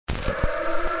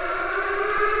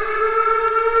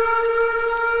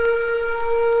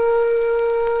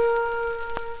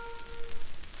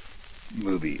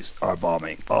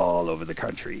bombing all over the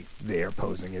country. They are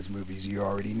posing as movies you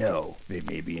already know. They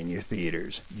may be in your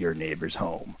theaters, your neighbor's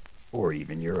home, or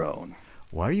even your own.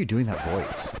 Why are you doing that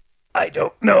voice? I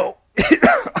don't know.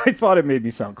 I thought it made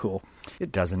me sound cool.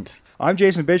 It doesn't. I'm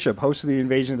Jason Bishop, host of the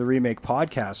Invasion of the Remake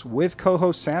podcast, with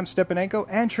co-hosts Sam Stepanenko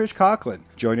and Trish Coughlin.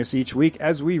 Join us each week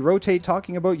as we rotate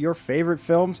talking about your favorite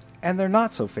films and their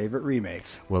not-so-favorite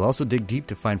remakes. We'll also dig deep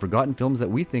to find forgotten films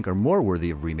that we think are more worthy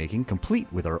of remaking, complete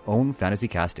with our own fantasy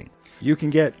casting. You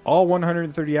can get all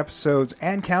 130 episodes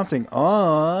and counting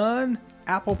on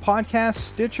Apple Podcasts,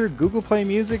 Stitcher, Google Play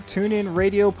Music, TuneIn,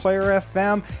 Radio Player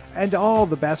FM, and all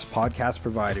the best podcast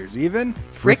providers, even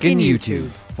Frickin' YouTube.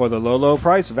 For the low, low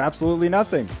price of absolutely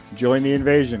nothing. Join the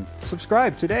invasion.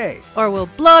 Subscribe today. Or we'll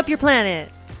blow up your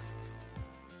planet.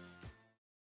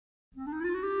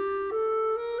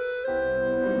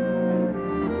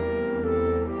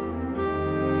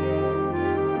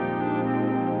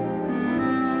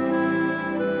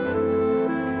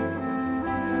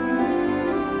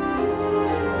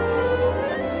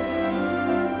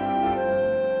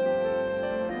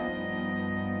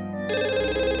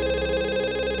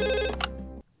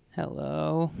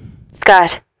 Hello.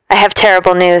 Scott, I have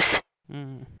terrible news.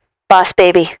 Boss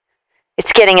Baby.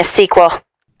 It's getting a sequel.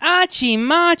 Achi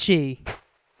Machi!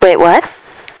 Wait, what?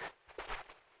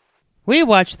 We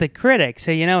watched The Critic,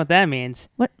 so you know what that means.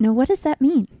 What? No, what does that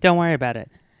mean? Don't worry about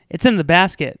it. It's in the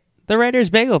basket. The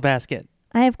writer's bagel basket.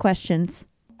 I have questions.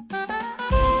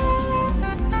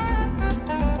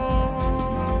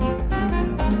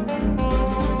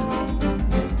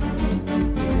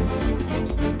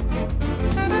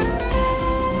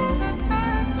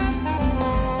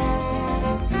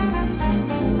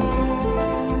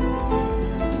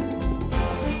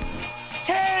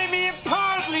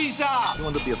 You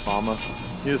want to be a farmer?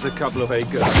 Here's a couple of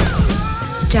acres.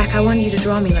 Jack, I want you to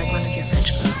draw me like one of your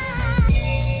French girls.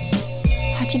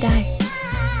 How'd you die?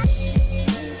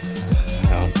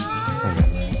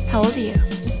 How old are you?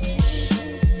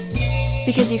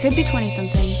 Because you could be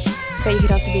 20-something, but you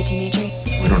could also be a teenager.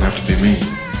 We don't have to be mean.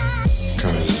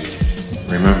 Because,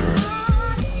 remember,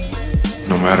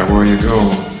 no matter where you go,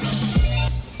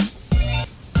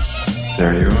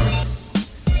 there you are.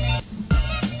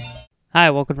 Hi,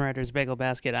 welcome to Writer's Bagel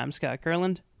Basket. I'm Scott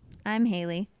Kurland. I'm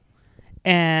Haley.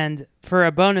 And for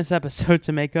a bonus episode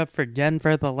to make up for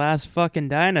Denver the Last Fucking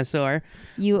Dinosaur...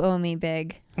 You owe me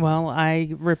big. Well,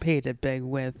 I repaid it big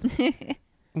with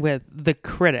The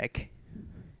Critic.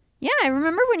 Yeah, I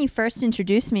remember when you first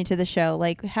introduced me to the show.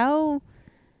 Like, how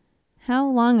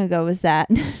long ago was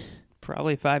that?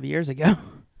 Probably 5 years ago.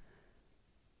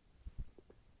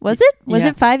 Was it? Was Yeah.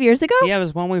 it 5 years ago? Yeah, it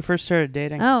was when we first started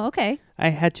dating. Oh, okay. I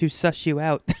had to suss you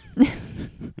out.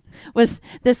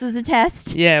 This was a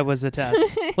test? Yeah, it was a test.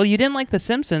 Well, you didn't like The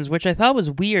Simpsons, which I thought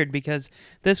was weird because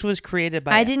this was created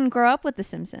by... I didn't grow up with The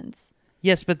Simpsons.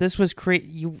 Yes, but this was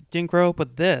you didn't grow up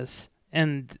with this,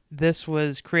 and this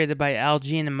was created by Al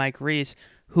Jean and Mike Reiss,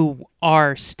 who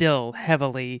are still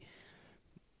heavily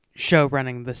show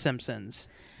running The Simpsons.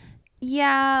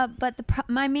 Yeah, but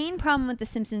my main problem with The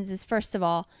Simpsons is, first of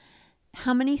all,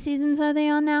 how many seasons are they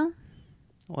on now?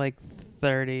 Like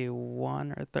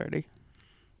 31 or 30.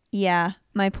 Yeah,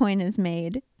 my point is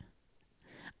made.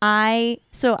 I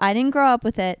didn't grow up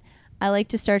with it. I like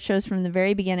to start shows from the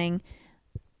very beginning.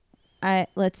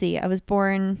 Let's see. I was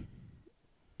born,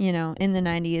 in the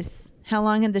 90s. How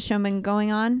long had the show been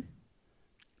going on?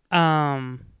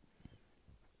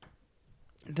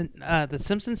 The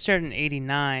Simpsons started in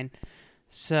 89.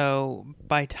 So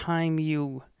by time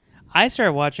I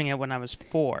started watching it when I was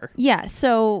 4. Yeah,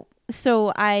 so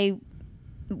I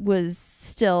was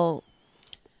still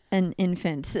an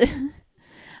infant.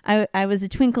 I was a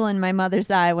twinkle in my mother's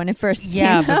eye when it first came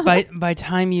out. Yeah, but by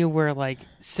time you were like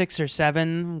 6 or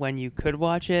 7 when you could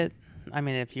watch it, I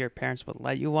mean, if your parents would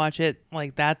let you watch it,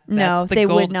 like that's no, the they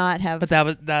gold, would not have.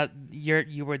 But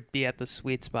you would be at the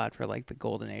sweet spot for like the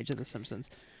golden age of The Simpsons.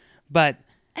 But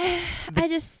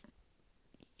it's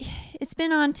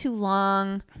been on too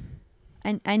long.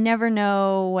 I never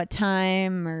know what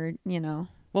time or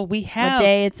well, we have what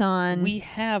day it's on. We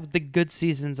have the good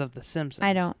seasons of The Simpsons.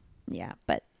 I don't. Yeah,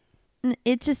 but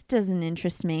it just doesn't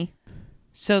interest me.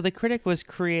 So The Critic was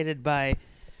created by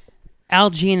Al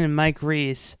Jean and Mike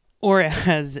Reiss, or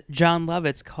as John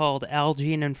Lovitz called Al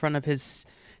Jean in front of his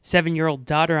 7-year-old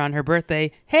daughter on her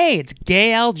birthday, "Hey, it's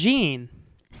gay Al Jean."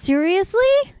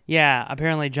 Seriously? Yeah,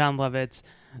 apparently John Lovitz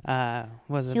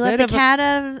was a You bit let the of cat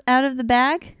out of the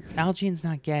bag? Al Jean's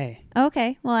not gay.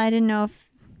 Okay, well, I didn't know if...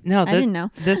 No, I didn't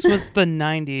know. This was the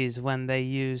 90s when they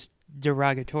used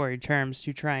derogatory terms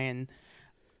to try and,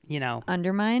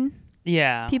 Undermine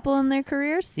yeah. people in their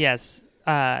careers? Yes.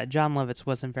 John Lovitz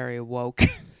wasn't very woke.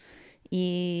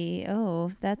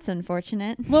 Oh, that's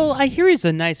unfortunate. Well, I hear he's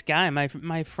a nice guy.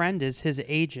 My friend is his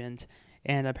agent,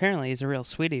 and apparently he's a real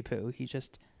sweetie poo. He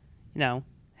just,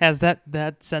 has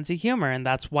that sense of humor, and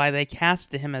that's why they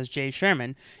cast him as Jay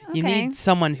Sherman. Okay. You need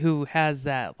someone who has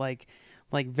that like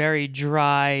very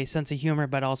dry sense of humor,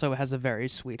 but also has a very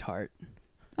sweet heart.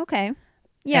 Okay.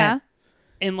 Yeah.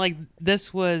 And like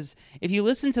this was, if you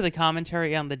listen to the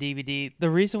commentary on the DVD, the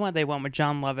reason why they went with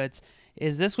John Lovitz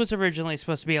is this was originally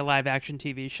supposed to be a live action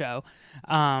TV show,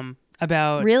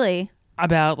 about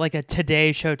like a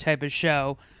Today Show type of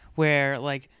show where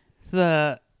like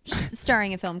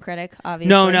starring a film critic,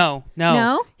 obviously.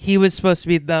 No. He was supposed to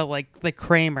be the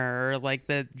Kramer or like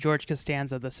the George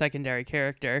Costanza, the secondary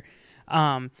character.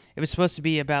 It was supposed to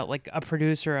be about like a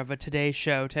producer of a Today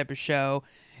Show type of show,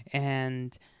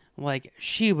 and like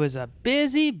she was a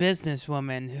busy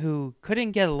businesswoman who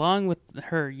couldn't get along with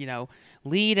her,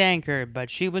 lead anchor,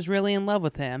 but she was really in love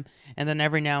with him. And then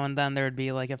every now and then there would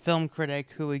be like a film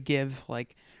critic who would give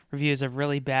like reviews of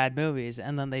really bad movies,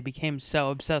 and then they became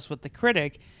so obsessed with the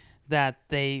critic that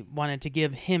they wanted to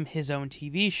give him his own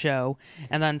TV show.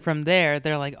 And then from there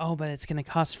they're like, oh, but it's going to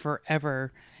cost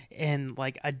forever in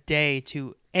like a day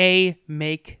to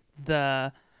make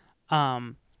the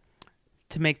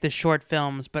short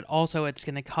films, but also it's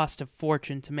going to cost a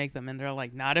fortune to make them. And they're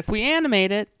like, not if we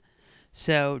animate it.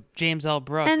 So James L.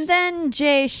 Brooks. And then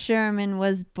Jay Sherman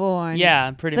was born. Yeah,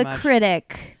 pretty much. The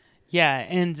critic. Yeah,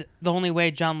 and the only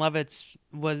way John Lovitz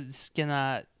was going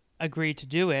to agree to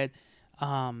do it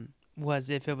was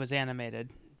if it was animated,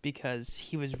 because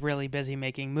he was really busy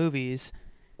making movies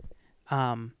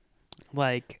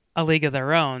like A League of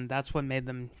Their Own. That's what made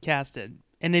them cast it.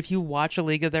 And if you watch A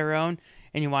League of Their Own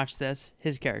and you watch this,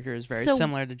 his character is very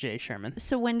similar to Jay Sherman.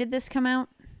 So when did this come out?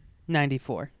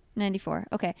 94. 94.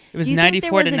 Okay. It was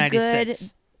 94 to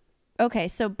 96. Okay,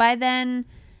 so by then,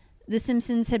 The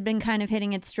Simpsons had been kind of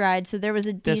hitting its stride, so there was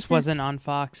a decent... This wasn't on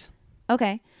Fox.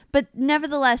 Okay. But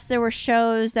nevertheless, there were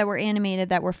shows that were animated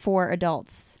that were for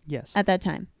adults. Yes. At that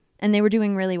time. And they were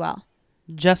doing really well.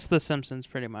 Just The Simpsons,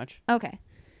 pretty much. Okay.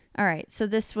 All right. So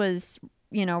this was,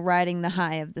 riding the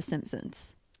high of The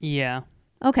Simpsons. Yeah.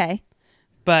 Okay.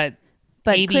 But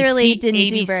ABC, clearly didn't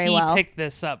ABC do very well. Picked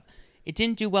this up. It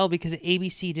didn't do well because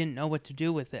ABC didn't know what to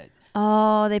do with it.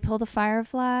 Oh, they pulled a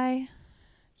Firefly?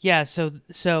 Yeah, so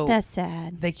that's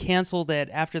sad. They canceled it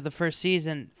after the first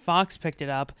season. Fox picked it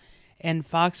up, and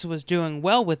Fox was doing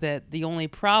well with it. The only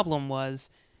problem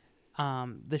was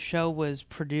the show was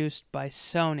produced by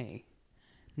Sony,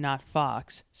 not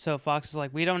Fox. So Fox is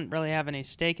like, we don't really have any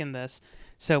stake in this,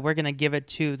 so we're going to give it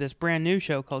to this brand new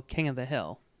show called King of the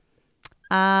Hill.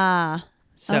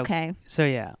 Okay. So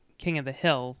yeah, King of the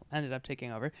Hill ended up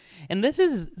taking over, and this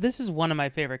is one of my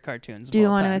favorite cartoons. Do you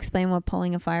want to explain what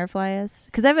pulling a Firefly is?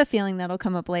 Because I have a feeling that'll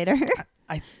come up later.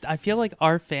 I feel like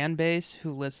our fan base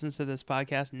who listens to this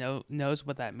podcast knows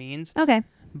what that means. Okay.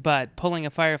 But pulling a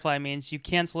Firefly means you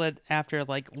cancel it after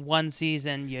like one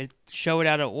season, you show it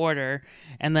out of order,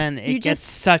 and then it gets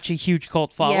such a huge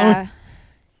cult following. Yeah.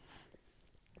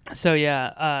 So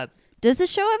yeah. Does the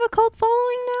show have a cult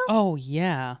following now? Oh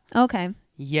yeah. Okay.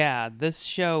 Yeah, this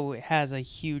show has a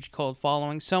huge cult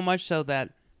following, so much so that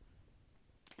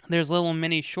there's little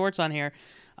mini shorts on here.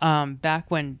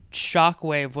 Back when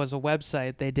Shockwave was a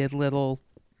website, they did little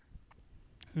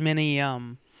mini...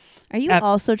 Are you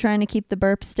also trying to keep the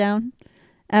burps down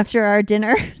after our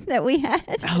dinner that we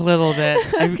had? A little bit.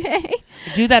 Okay.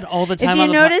 I do that all the time. If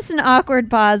you notice an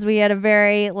awkward pause, we had a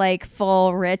very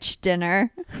full, rich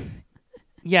dinner.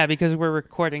 Yeah, because we're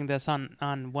recording this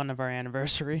on one of our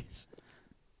anniversaries.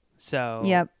 So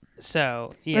yep.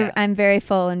 So yeah, I'm very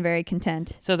full and very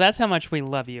content. So that's how much we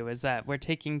love you, is that we're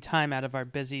taking time out of our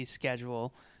busy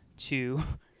schedule to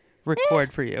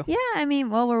record for you. Yeah, I mean,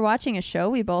 we're watching a show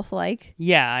we both like.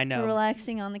 Yeah, I know. We're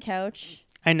relaxing on the couch.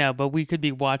 I know, but we could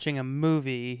be watching a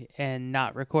movie and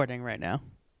not recording right now.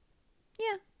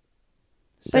 Yeah.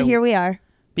 So, but here we are.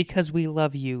 Because we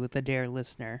love you, the dear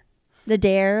listener. The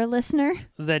dare listener?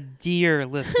 The dear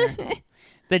listener.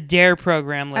 The DARE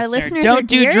program listener. Our listeners Don't are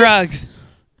do deers? drugs.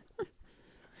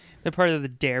 They're part of the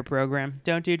DARE program.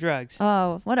 Don't do drugs.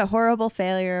 Oh, what a horrible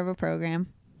failure of a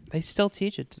program. They still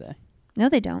teach it today. No,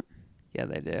 they don't. Yeah,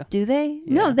 they do. Do they?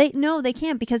 Yeah. No, they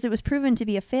can't, because it was proven to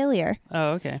be a failure.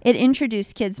 Oh, okay. It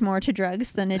introduced kids more to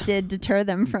drugs than it did deter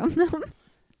them from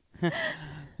them.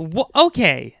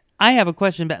 Okay. I have a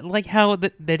question about how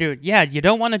they do it. Yeah, you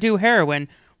don't want to do heroin.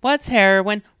 What's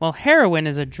heroin? Well, heroin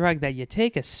is a drug that you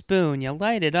take a spoon, you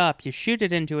light it up, you shoot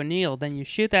it into a needle, then you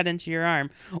shoot that into your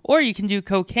arm. Or you can do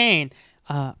cocaine.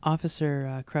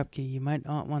 Officer Krupke, you might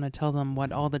not want to tell them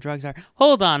what all the drugs are.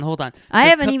 Hold on. I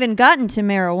haven't even gotten to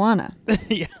marijuana.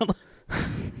 Yeah.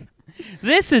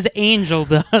 This is angel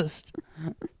dust.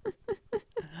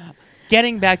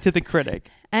 Getting back to the critic.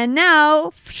 And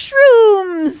now,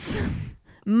 shrooms.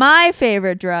 My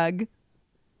favorite drug.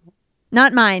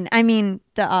 Not mine. I mean,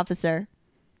 the officer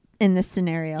in this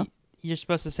scenario. You're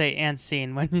supposed to say and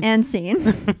scene. And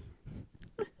scene.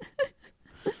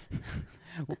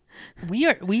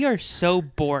 We are so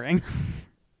boring.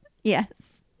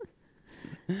 Yes.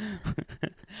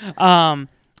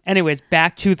 Anyways,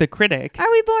 back to the critic.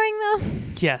 Are we boring, though?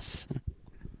 Yes.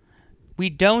 We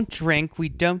don't drink. We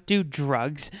don't do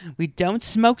drugs. We don't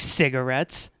smoke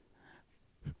cigarettes.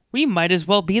 We might as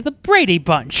well be the Brady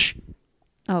Bunch.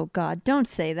 Oh, God, don't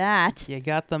say that. You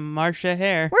got the Marcia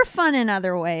hair. We're fun in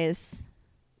other ways.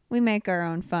 We make our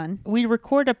own fun. We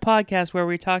record a podcast where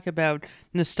we talk about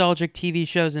nostalgic TV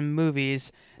shows and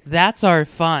movies. That's our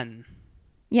fun.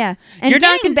 Yeah. And You're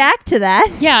not getting back to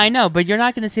that. Yeah, I know, but you're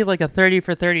not going to see like a 30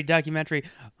 for 30 documentary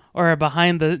or a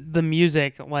behind the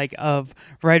music like of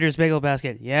Writer's Bagel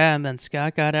Basket. Yeah, and then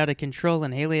Scott got out of control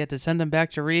and Haley had to send him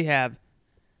back to rehab.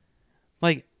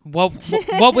 Like, what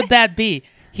would that be?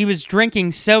 He was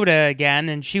drinking soda again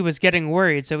and she was getting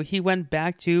worried, so he went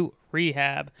back to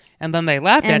rehab. And then they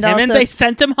laughed at him and they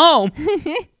sent him home.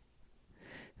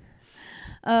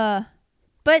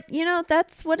 But, you know,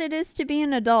 that's what it is to be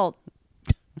an adult.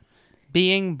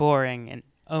 Being boring and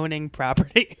owning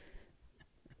property.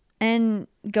 And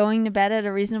going to bed at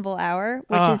a reasonable hour,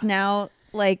 which is now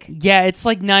like... Yeah, it's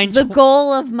like 9... The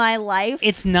goal of my life.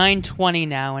 It's 9:20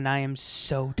 now and I am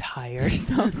so tired.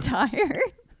 So tired.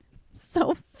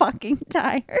 So fucking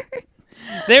tired.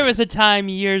 There was a time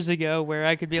years ago where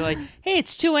I could be like, hey,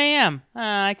 it's 2 a.m.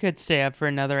 I could stay up for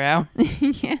another hour.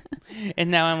 Yeah. And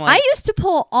now I'm like... I used to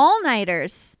pull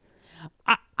all-nighters.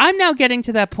 I'm now getting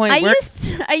to that point where...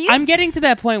 I'm getting to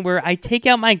that point where I take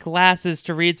out my glasses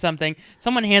to read something.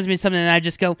 Someone hands me something and I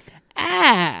just go,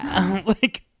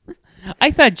 like, I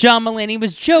thought John Mulaney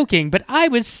was joking, but I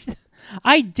did that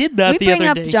the other day. We bring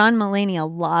up John Mulaney a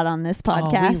lot on this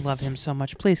podcast. Oh, we love him so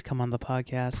much. Please come on the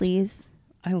podcast. Please.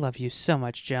 I love you so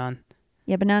much, John.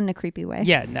 Yeah, but not in a creepy way.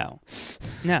 Yeah, no.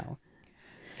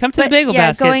 Come to the Bagel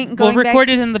Basket. We'll record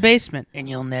it in the basement, and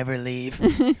you'll never leave.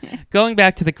 Going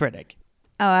back to the critic.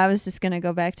 Oh, I was just going to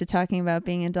go back to talking about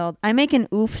being adult. I make an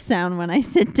oof sound when I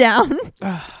sit down.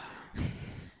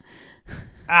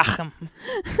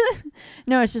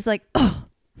 No, it's just like, oh.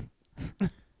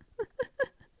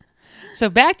 So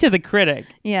back to the critic.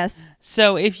 Yes.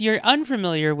 So if you're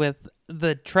unfamiliar with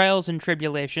the trials and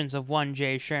tribulations of one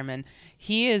Jay Sherman,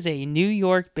 he is a New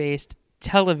York-based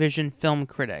television film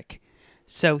critic.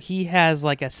 So he has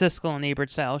like a Siskel and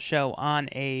Ebert style show on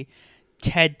a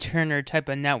Ted Turner type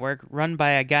of network run by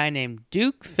a guy named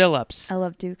Duke Phillips. I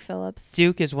love Duke Phillips.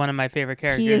 Duke is one of my favorite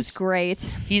characters. He is great.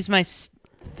 He's my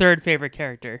third favorite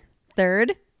character.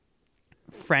 Third?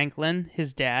 Franklin,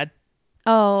 his dad.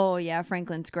 Oh, yeah,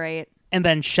 Franklin's great. And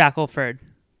then Shackelford,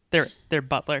 their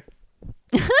butler.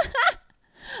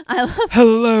 I love.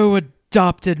 Hello,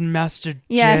 adopted Master Jay.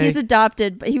 Yeah, he's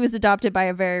adopted, but he was adopted by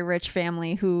a very rich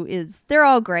family they're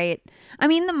all great. I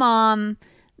mean, the mom,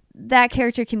 that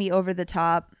character can be over the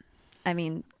top. I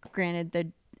mean, granted,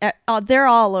 they're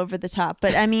all over the top,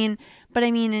 but I mean,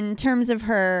 in terms of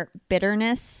her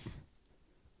bitterness.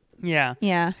 Yeah.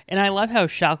 Yeah. And I love how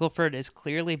Shackelford is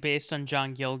clearly based on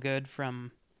John Gielgud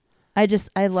from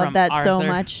I love that Arthur. so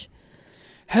much.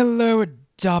 Hello,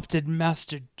 adopted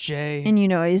Master Jay. And you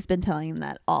know he's been telling him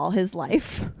that all his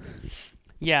life.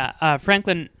 Yeah,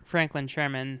 Franklin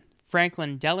Sherman,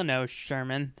 Franklin Delano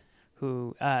Sherman,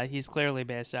 who he's clearly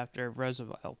based after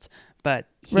Roosevelt, but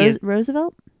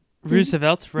Roosevelt.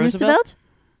 Roosevelt. Roosevelt.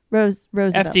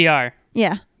 FDR.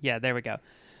 Yeah. Yeah, there we go.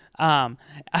 I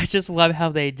just love how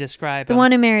they describe the him.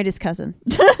 one who married his cousin.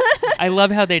 I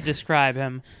love how they describe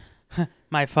him.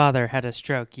 My father had a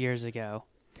stroke years ago.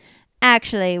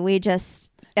 Actually, we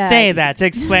just... say that to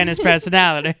explain his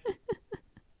personality.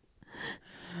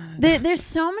 There's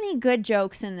so many good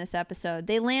jokes in this episode.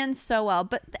 They land so well.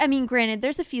 But, I mean, granted,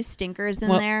 there's a few stinkers in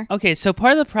there. Okay, so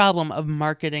part of the problem of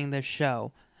marketing this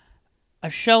show, a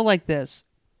show like this,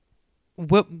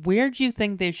 where do you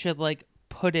think they should, like,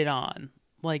 put it on?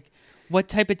 Like, what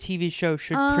type of TV show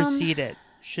should precede it?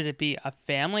 Should it be a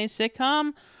family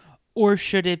sitcom? Or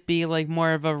should it be, like,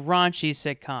 more of a raunchy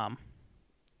sitcom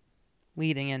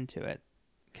leading into it?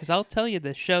 Because I'll tell you,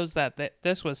 the shows that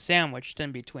this was sandwiched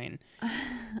in between.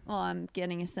 Well, I'm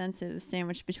getting a sense it was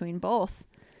sandwiched between both.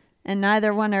 And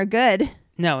neither one are good.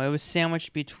 No, it was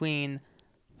sandwiched between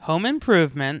Home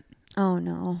Improvement. Oh,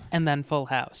 no. And then Full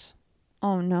House.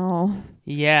 Oh no.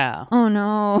 Yeah. Oh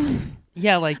no.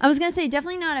 Yeah, like I was gonna say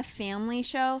definitely not a family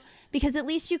show because at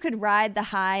least you could ride the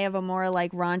high of a more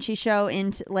like raunchy show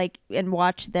into like and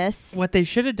watch this. what they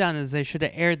should have done is they should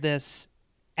have aired this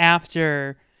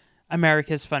after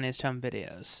America's Funniest Home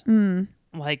Videos.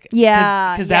 Like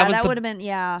Yeah, because that would have been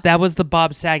that was the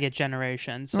Bob Saget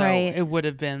generation, so Right. it would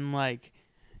have been like,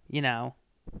 you know,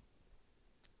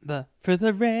 the for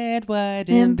the red, white,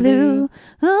 and blue.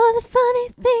 All the funny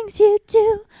things you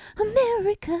do,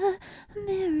 America,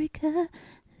 America,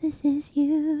 this is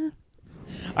you.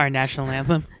 Our national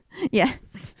anthem.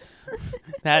 Yes.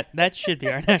 That should be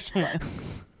our national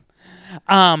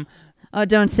anthem. Oh,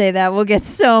 don't say that. We'll get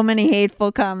so many hateful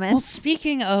Well, comments.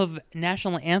 speaking of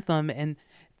national anthem, and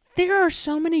there are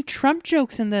so many Trump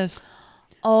jokes in this.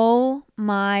 Oh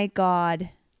my God.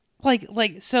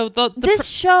 So This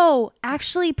show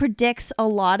actually predicts a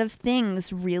lot of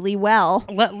things really well.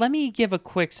 Let me give a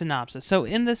quick synopsis. So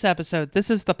in this episode, this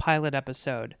is the pilot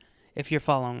episode, if you're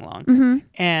following along.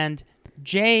 And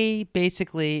Jay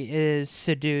basically is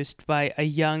seduced by a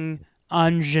young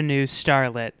ingenue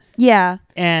starlet. Yeah.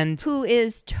 And Who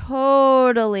is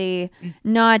totally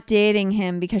not dating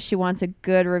him because she wants a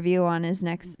good review on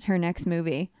her next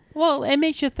movie. well, it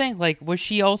makes you think, like, was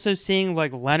she also seeing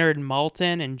like Leonard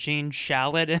Maltin and Gene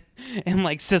Shalit and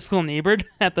like Siskel and Ebert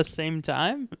at the same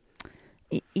time?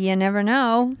 You never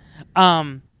know.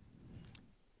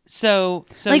 So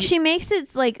Like she makes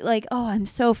it like oh, I'm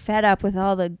so fed up with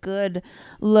all the good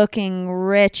looking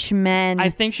rich men. I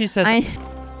think she says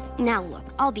Now look,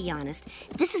 I'll be honest.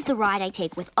 This is the ride I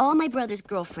take with all my brother's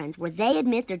girlfriends where they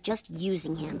admit they're just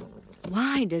using him.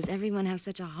 Why does everyone have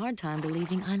such a hard time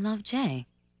believing I love Jay?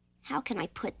 How can I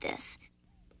put this?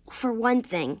 For one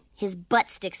thing, his butt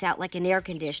sticks out like an air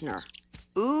conditioner.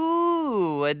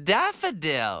 Ooh, a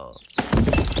daffodil.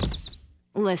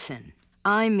 Listen,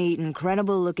 I meet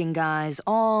incredible-looking guys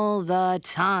all the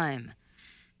time.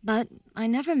 But I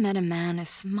never met a man as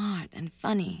smart and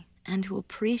funny and who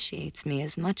appreciates me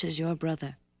as much as your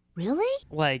brother. Really?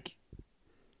 like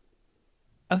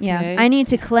okay. Yeah, I need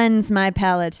to cleanse my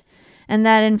palate, and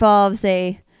that involves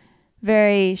a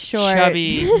very short,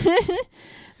 chubby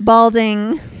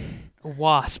balding.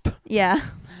 wasp. Yeah.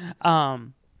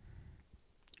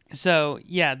 So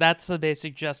yeah, that's the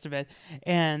basic gist of it.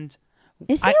 And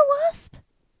Is he a wasp?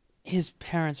 his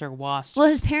parents are wasps. Well,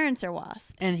 his parents are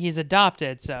wasps. and he's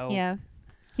adopted, so Yeah.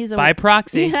 He's a by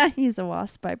proxy. Yeah, he's a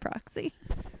wasp by proxy.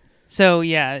 So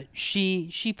yeah,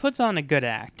 she puts on a good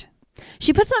act.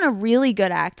 She puts on a really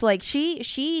good act. Like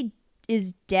she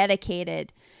is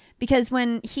dedicated because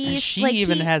when he's She like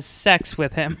even has sex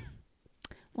with him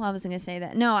Well, I wasn't gonna say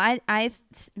that. No, I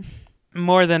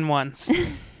more than once.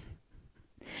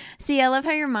 see. I love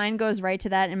how your mind goes right to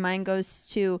that, and mine goes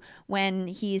to when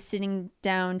he's sitting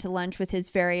down to lunch with his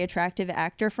very attractive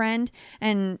actor friend,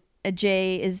 and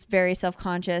Jay is very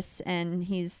self-conscious, and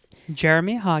he's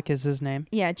Jeremy Hawk is his name.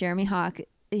 yeah, Jeremy Hawk.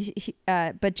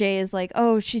 But Jay is like,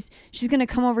 oh, she's gonna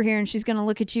come over here and she's gonna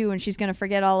look at you and she's gonna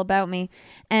forget all about me,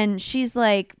 and she's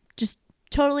like, just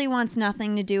totally wants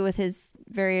nothing to do with his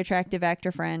very attractive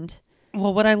actor friend.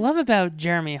 Well, what I love about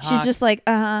Jeremy Hawk, She's just like,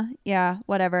 yeah,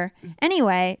 whatever.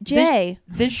 Anyway, Jay.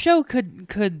 this show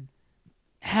could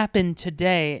happen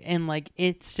today, and like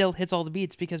it still hits all the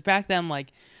beats, because back then,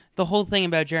 like, the whole thing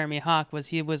about Jeremy Hawk was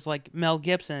he was like Mel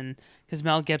Gibson, because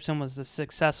Mel Gibson was the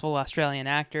successful Australian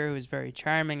actor who was very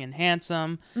charming and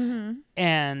handsome,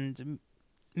 and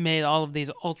made all of these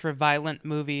ultra-violent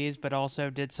movies, but also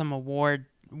did some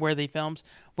award-worthy films,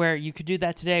 where you could do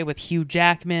that today with Hugh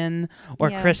Jackman or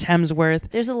Yeah. Chris Hemsworth.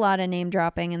 There's a lot of name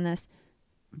dropping in this.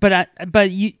 But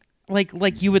you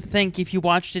like you would think, if you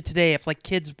watched it today, if like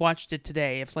kids watched it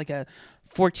today, if like a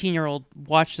 14-year-old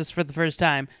watched this for the first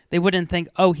time, they wouldn't think,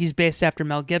 oh, he's based after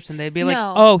Mel Gibson. They'd be like,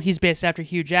 No. oh, he's based after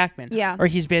Hugh Jackman. Yeah. Or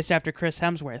he's based after Chris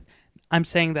Hemsworth. I'm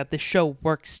saying that the show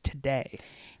works today.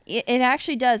 It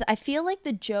actually does. I feel like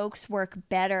the jokes work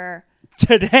better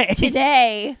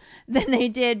Today. than they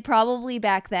did probably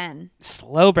back then.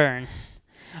 Slow burn.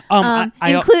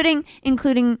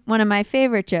 Including one of my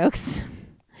favorite jokes.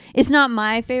 It's not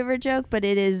my favorite joke, but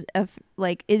it is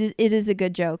it is a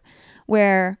good joke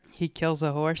where He kills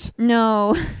a horse.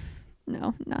 no,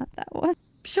 not that one.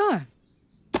 Sure.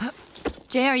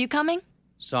 Jay, are you coming?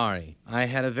 Sorry, I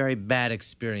had a very bad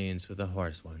experience with a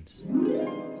horse once.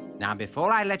 Now,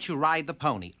 before I let you ride the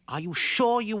pony, are you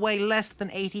sure you weigh less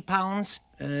than 80 pounds?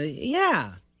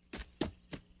 Yeah.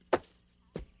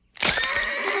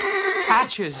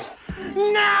 Patches.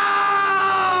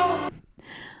 No!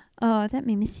 Oh, that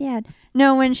made me sad.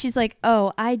 No, when she's like,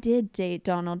 "Oh, I did date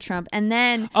Donald Trump," and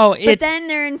then but then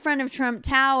they're in front of Trump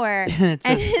Tower it and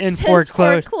says, it "In says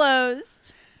foreclosed."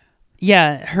 foreclosed.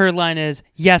 Yeah, her line is,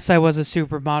 "Yes, I was a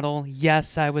supermodel.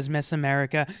 Yes, I was Miss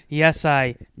America. Yes,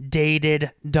 I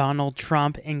dated Donald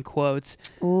Trump," in quotes.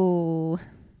 Ooh.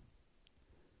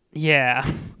 Yeah.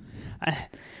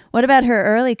 What about her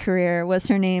early career? Was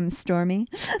her name Stormy?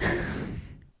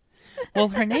 Well,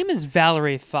 her name is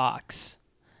Valerie Fox.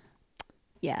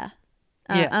 Yeah.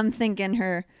 Yeah. I'm thinking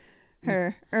her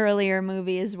earlier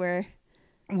movies were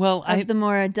Well, of the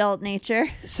more adult nature.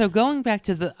 So going back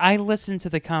to I listened to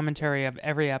the commentary of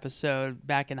every episode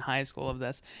back in high school of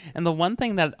this, and the one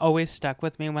thing that always stuck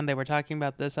with me when they were talking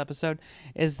about this episode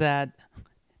is that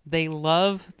they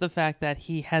love the fact that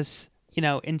he has,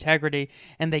 integrity,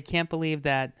 and they can't believe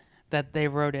that they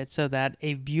wrote it so that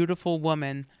a beautiful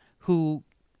woman who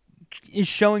is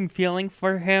showing feeling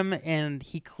for him and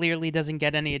he clearly doesn't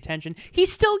get any attention, he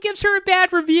still gives her a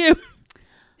bad review.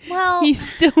 Well, he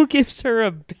still gives her a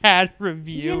bad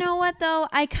review. You know what, though?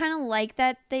 I kind of like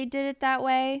that they did it that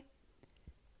way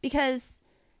because,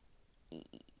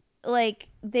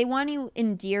 they want to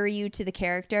endear you to the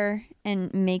character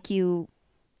and make you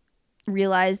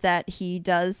realize that he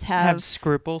does have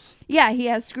scruples. Yeah, he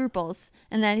has scruples,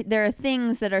 and that there are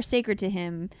things that are sacred to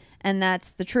him, and that's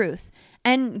the truth.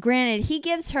 And granted, he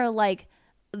gives her a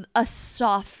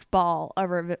softball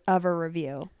of a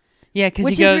review. Yeah,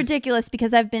 which is ridiculous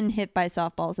because I've been hit by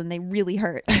softballs and they really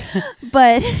hurt.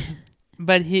 but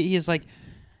he's like,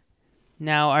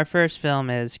 now our first film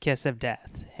is Kiss of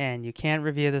Death, and you can't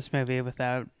review this movie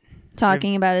without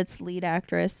talking about its lead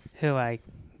actress, who I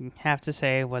have to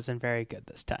say wasn't very good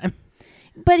this time.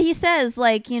 But he says,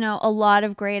 a lot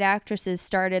of great actresses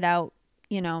started out,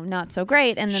 not so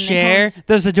great, and then Cher,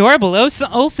 those adorable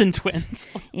Olsen twins.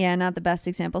 Yeah, not the best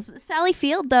examples. But Sally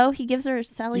Field, though, he gives her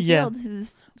Sally Field,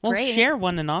 who's great. Cher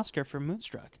won an Oscar for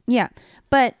Moonstruck. Yeah,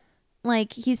 but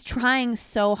he's trying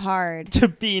so hard to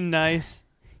be nice.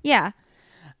 Yeah,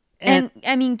 and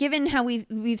I mean, given how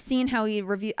we've seen how he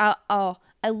review.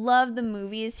 I love the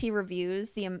movies he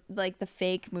reviews, the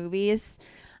fake movies.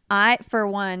 I, for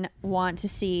one, want to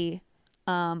see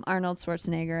Arnold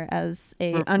Schwarzenegger as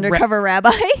a undercover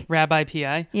rabbi. Rabbi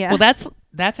P.I.? Yeah. Well,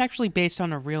 that's actually based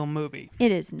on a real movie.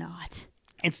 It is not.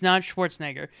 It's not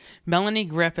Schwarzenegger. Melanie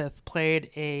Griffith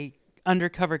played a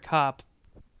undercover cop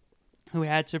who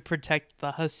had to protect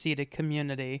the Hasidic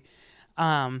community.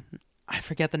 I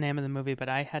forget the name of the movie, but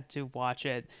I had to watch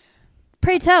it.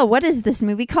 Pray tell, what is this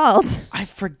movie called? I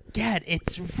forget.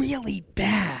 It's really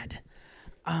bad.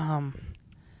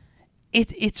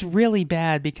 It's really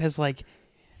bad because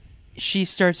she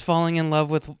starts falling in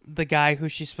love with the guy who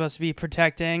she's supposed to be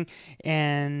protecting,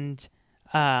 and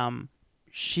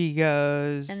she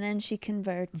goes, and then she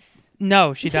converts.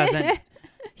 No, she doesn't.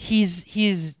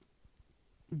 He's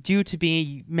due to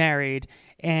be married,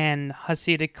 and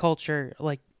Hasidic culture,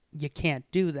 you can't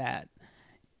do that.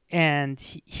 And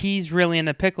he's really in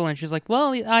a pickle, and she's like,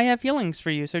 well, I have feelings for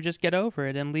you, so just get over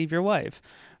it and leave your wife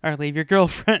or leave your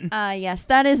girlfriend. Yes,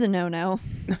 that is a no-no.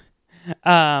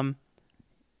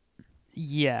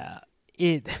 Yeah,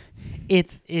 it's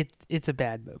a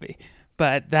bad movie,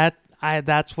 but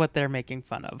that's what they're making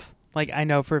fun of. I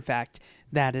know for a fact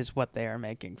that is what they are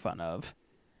making fun of.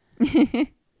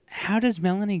 How does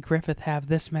Melanie Griffith have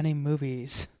this many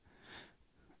movies?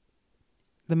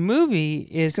 The movie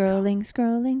is scrolling.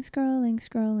 Scott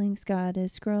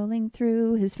is scrolling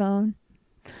through his phone.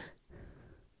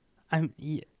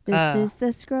 This is the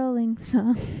scrolling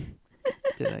song.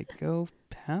 Did I go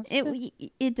past it?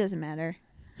 It doesn't matter.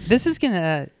 This is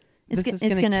gonna.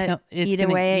 It's gonna eat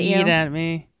away at you. Eat at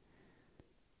me.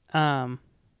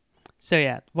 So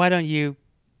yeah, why don't you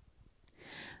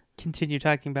continue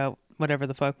talking about whatever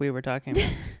the fuck we were talking about?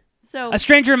 So A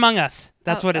Stranger Among Us.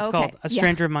 That's what it's okay. called. A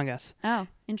Stranger Among Us. Oh,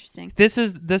 interesting. This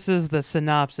is the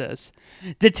synopsis.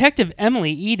 Detective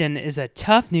Emily Eden is a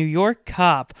tough New York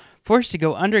cop forced to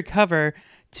go undercover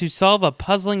to solve a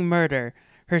puzzling murder.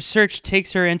 Her search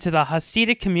takes her into the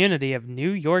Hasidic community of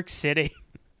New York City.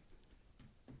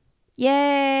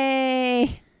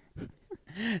 Yay!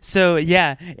 So,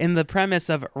 yeah, in the premise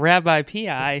of Rabbi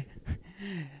P.I.,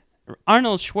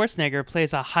 Arnold Schwarzenegger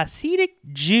plays a Hasidic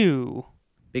Jew.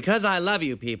 Because I love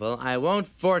you people, I won't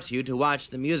force you to watch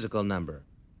the musical number.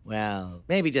 Well,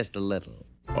 maybe just a little.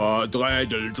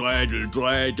 Dreidel, dreidel,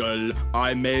 dreidel,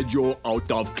 I made you out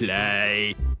of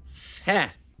clay. Heh.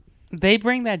 They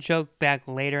bring that joke back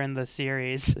later in the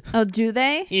series. Oh, do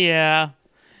they? Yeah.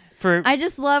 I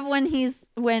just love when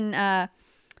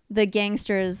the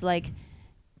gangster is like,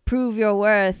 prove your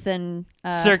worth and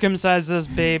circumcise this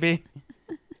baby.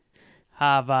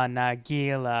 Hava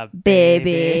Nagila,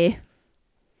 Baby.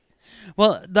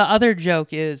 Well, the other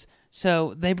joke is,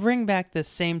 so they bring back the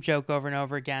same joke over and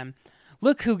over again.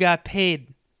 Look who got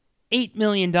paid $8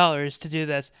 million to do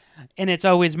this. And it's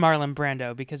always Marlon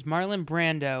Brando, because Marlon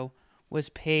Brando was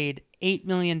paid $8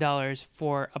 million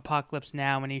for Apocalypse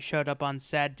Now when he showed up on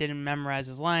set, didn't memorize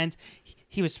his lines.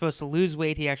 He was supposed to lose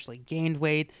weight. He actually gained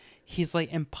weight. He's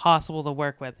like impossible to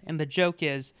work with. And the joke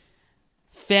is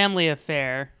Family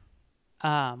Affair,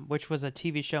 which was a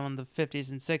TV show in the 50s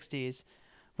and 60s,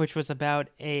 which was about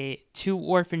two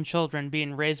orphan children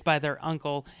being raised by their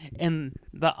uncle and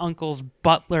the uncle's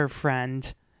butler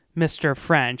friend, Mr.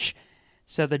 French.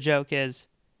 So the joke is,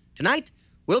 Tonight,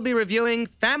 we'll be reviewing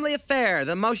Family Affair,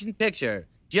 the motion picture.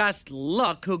 Just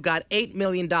look who got $8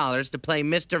 million to play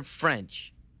Mr.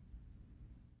 French.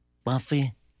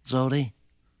 Buffy, Zodi,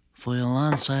 for your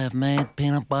lunch I have made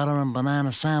peanut butter and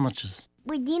banana sandwiches.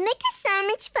 Would you make a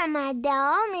sandwich for my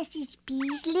doll, Mrs.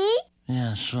 Beasley?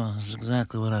 Yeah, sure. That's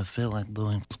exactly what I feel like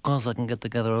doing. Of course I can get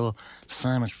together a little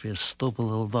sandwich for your stupid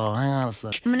little doll. Hang on a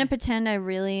sec. I'm going to pretend I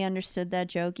really understood that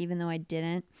joke, even though I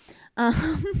didn't.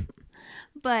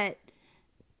 But...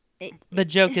 the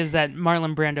joke is that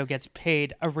Marlon Brando gets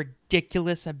paid a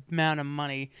ridiculous amount of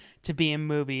money to be in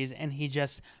movies, and he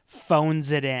just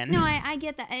phones it in. No, I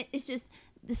get that. It's just...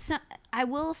 I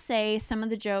will say some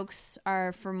of the jokes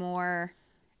are for more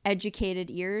educated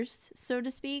ears, so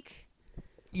to speak.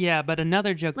 Yeah, but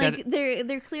another joke like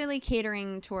they're clearly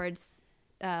catering towards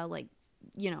filmmakers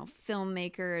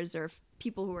or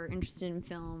people who are interested in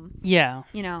film. Yeah.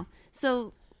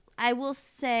 So I will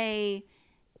say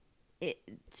it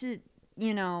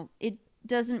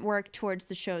doesn't work towards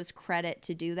the show's credit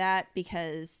to do that,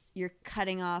 because you're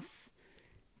cutting off.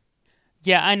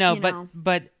 Yeah, I know,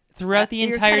 but throughout the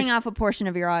entire... You're cutting off a portion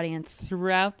of your audience.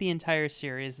 Throughout the entire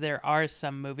series, there are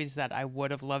some movies that I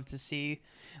would have loved to see,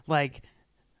 like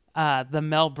the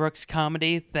Mel Brooks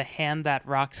comedy, The Hand That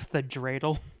Rocks the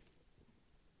Dreidel.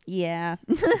 Yeah.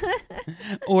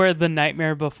 Or The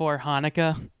Nightmare Before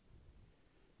Hanukkah.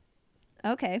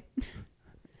 Okay.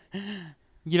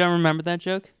 You don't remember that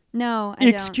joke? No, I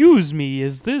Excuse me,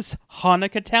 is this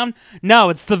Hanukkah Town? No,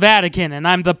 it's the Vatican, and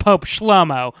I'm the Pope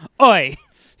Shlomo. Oi!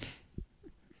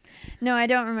 No, I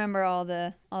don't remember all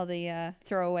the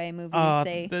throwaway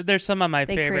movies there's some of my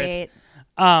favorites. Create.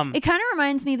 It kind of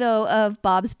reminds me though of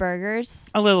Bob's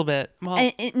Burgers. A little bit.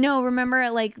 Well, no,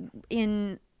 remember like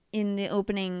in the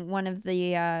opening, one of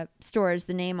the stores,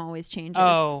 the name always changes.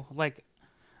 Oh, like,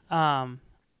 oh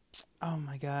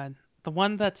my God. The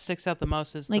one that sticks out the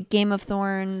most is like Game of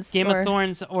Thorns. Game of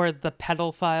Thorns or the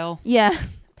Pedophile. Yeah.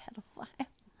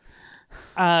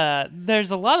 Pedophile. There's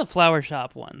a lot of flower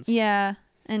shop ones. Yeah.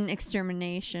 And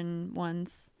extermination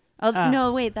ones. Oh,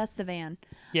 no, wait, that's the van.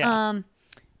 Yeah.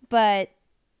 But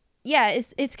yeah,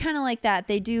 it's kind of like that.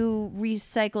 They do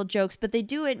recycle jokes, but they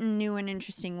do it in new and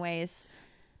interesting ways.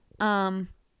 And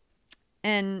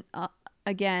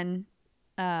again,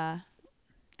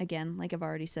 like I've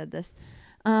already said this,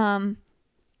 another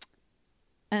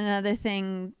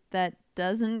thing that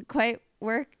doesn't quite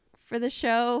work for the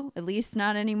show, at least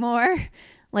not anymore,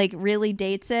 like really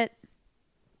dates it.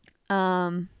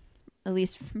 At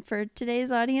least for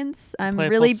today's audience, I'm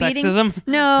Playful really sexism? beating.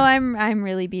 No, I'm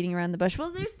really beating around the bush. Well,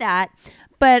 there's that,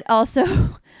 but also,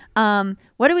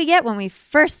 what do we get when we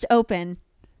first open?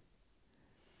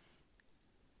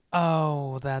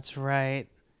 Oh, that's right.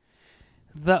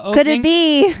 Could it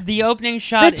be the opening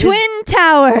shot? The Twin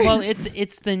Towers. Well,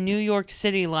 it's the New York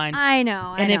City line. I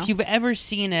know. And if you've ever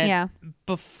seen it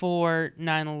before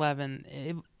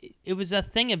 9/11, it was a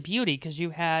thing of beauty, because you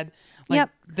had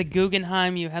the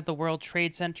Guggenheim, you had the World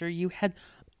Trade Center, you had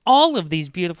all of these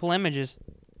beautiful images.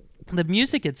 The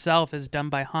music itself is done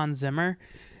by Hans Zimmer.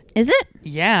 Is it?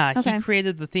 Yeah, okay. He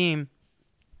created the theme,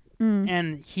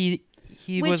 and he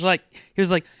was like,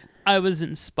 I was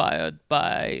inspired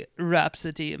by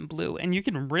Rhapsody in Blue, and you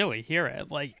can really hear it.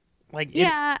 I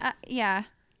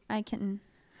can.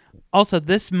 Also,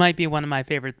 this might be one of my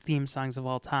favorite theme songs of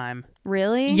all time.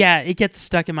 Really? Yeah, it gets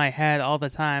stuck in my head all the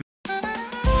time.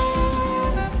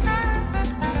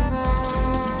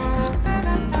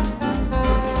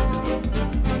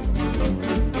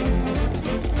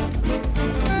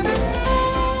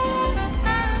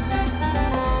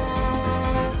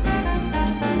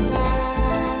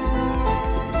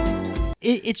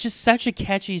 It's just such a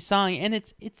catchy song, and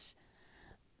it's.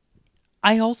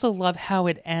 I also love how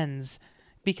it ends,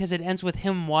 because it ends with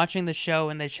him watching the show,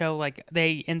 and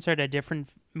they insert a different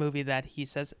movie that he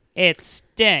says it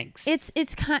stinks.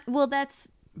 It's kind. Well, that's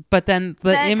But then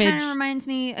the image kind of reminds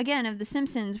me again of The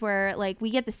Simpsons, where like we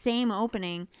get the same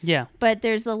opening, Yeah. but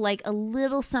there's a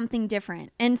little something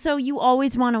different, and so you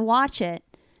always want to watch it,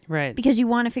 Right. Because you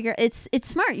want to figure it's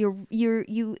smart. You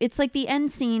it's like the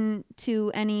end scene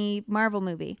to any Marvel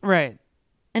movie, Right.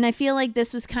 and I feel like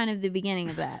this was kind of the beginning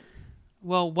of that.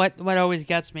 Well, what always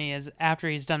gets me is after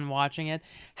he's done watching it,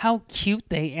 how cute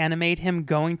they animate him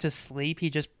going to sleep. He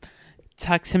just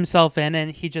tucks himself in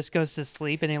and he just goes to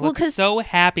sleep, and he looks so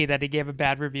happy that he gave a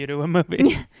bad review to a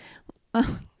movie.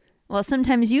 Well,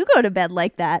 sometimes you go to bed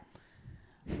like that.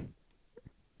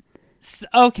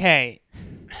 Okay.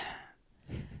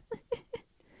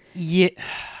 Yeah.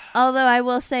 Although I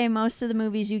will say most of the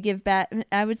movies you give bad,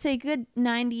 I would say good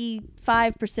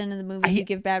 95% of the movies you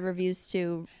give bad reviews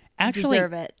to Actually,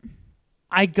 deserve it.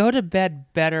 I go to bed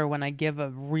better when I give a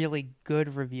really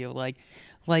good review. Like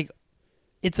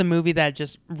it's a movie that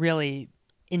just really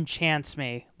enchants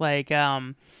me. Like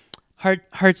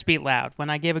Hearts Beat Loud, when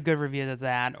I gave a good review to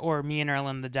that, or Me and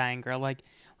Erlen the Dying Girl, like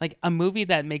a movie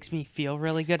that makes me feel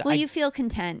really good. Well, you feel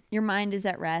content. Your mind is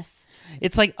at rest.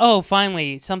 It's like, oh,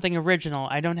 finally, something original.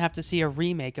 I don't have to see a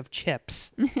remake of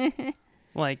Chips.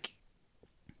 Like,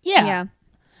 yeah.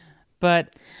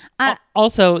 But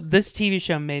also, this TV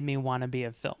show made me want to be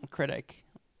a film critic.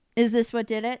 Is this what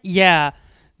did it? Yeah,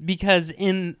 because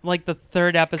in like the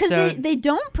third episode, because they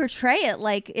don't portray it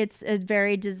like it's a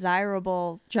very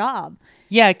desirable job.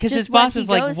 Yeah, because his boss is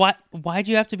goes, like, why do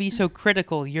you have to be so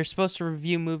critical? You're supposed to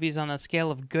review movies on a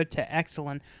scale of good to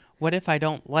excellent. What if I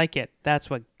don't like it? That's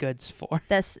what good's for.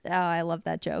 I love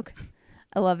that joke.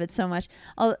 I love it so much.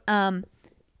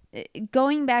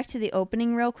 Going back to the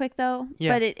opening real quick, though,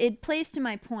 but it plays to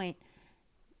my point.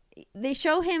 They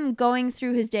show him going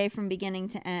through his day from beginning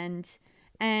to end,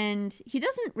 and he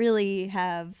doesn't really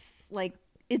have, like,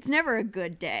 it's never a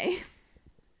good day.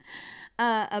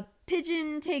 A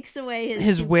pigeon takes away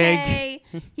his wig.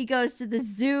 He goes to the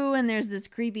zoo, and there's this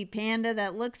creepy panda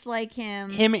that looks like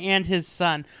him. Him and his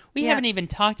son. We haven't even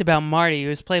talked about Marty, who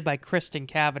was played by Kristen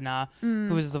Cavanaugh,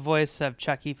 who was the voice of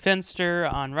Chucky Finster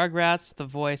on Rugrats, the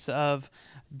voice of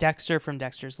Dexter from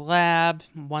Dexter's Lab,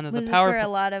 one of was the this where a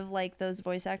lot of like those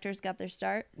voice actors got their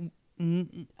start?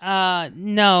 No,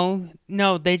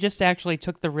 they just actually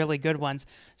took the really good ones.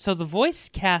 So the voice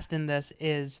cast in this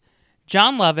is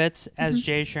John Lovitz as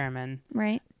Jay Sherman.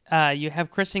 Right. You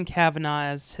have Kristen Cavanaugh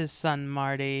as his son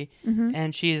Marty,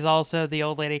 and she's also the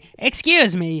old lady.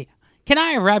 Excuse me, can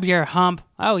I rub your hump?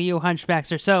 Oh, you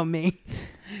hunchbacks are so mean.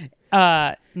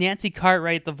 Nancy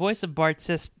Cartwright, the voice of Bart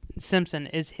Simpson,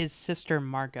 is his sister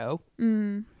Margot.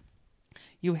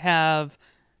 You have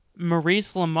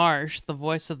Maurice LaMarche, the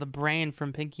voice of the Brain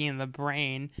from Pinky and the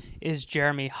Brain, is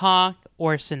Jeremy Hawk.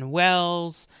 Orson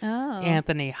Welles,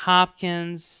 Anthony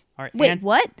Hopkins. Wait,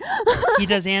 what? He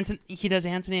does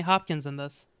Anthony Hopkins in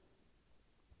this.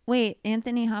 Wait,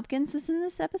 Anthony Hopkins was in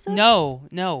this episode?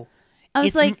 No. I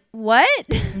was like, what?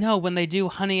 No, when they do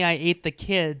Honey, I Ate the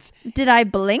Kids. Did I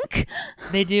blink?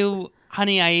 They do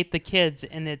Honey, I Ate the Kids,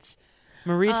 and it's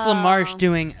Maurice LaMarche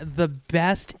doing the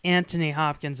best Anthony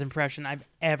Hopkins impression I've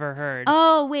ever heard.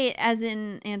 Oh, wait, as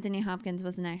in Anthony Hopkins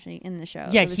wasn't actually in the show.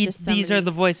 Yeah, these are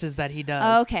the voices that he does.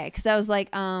 Oh, okay, because I was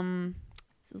like,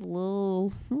 this is a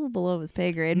little below his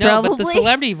pay grade. No, probably. but the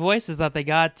celebrity voices that they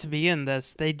got to be in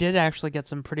this, they did actually get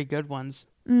some pretty good ones.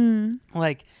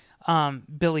 Like,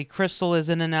 Billy Crystal is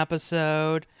in an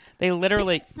episode. They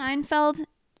literally... Seinfeld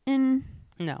in...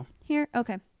 No. Here?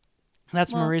 Okay.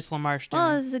 That's Maurice LaMarche doing.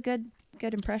 Oh, this is a good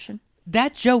impression.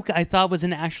 That joke I thought was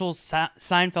an actual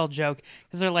Seinfeld joke,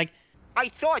 because they're like, I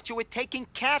thought you were taking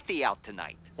Kathy out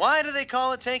tonight. Why do they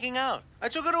call it taking out? I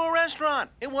took her to a restaurant.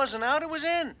 It wasn't out, it was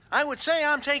in. I would say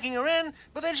I'm taking her in,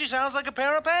 but then she sounds like a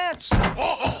pair of pants.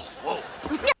 Whoa.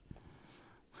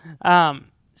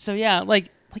 So yeah,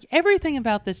 like everything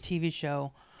about this TV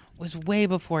show was way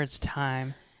before its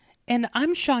time. And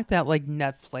I'm shocked that like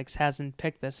Netflix hasn't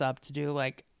picked this up to do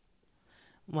like,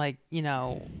 you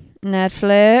know,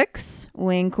 Netflix,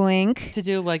 wink, wink, to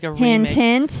do like a hint, remake.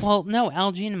 hint. Well, no,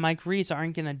 Al Jean and Mike Reese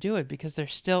aren't gonna do it because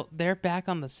they're back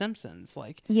on The Simpsons.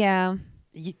 Like, yeah,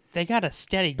 they got a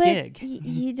steady but gig.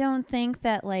 You don't think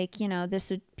that like, you know, this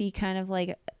would be kind of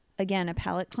like again a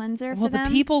palate cleanser for them?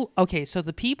 So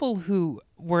the people who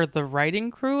were the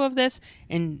writing crew of this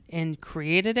and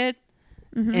created it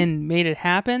and made it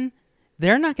happen,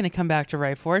 they're not going to come back to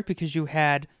write for it because you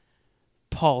had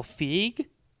Paul Feig,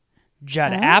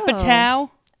 Judd Apatow.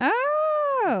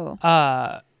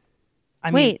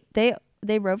 Wait,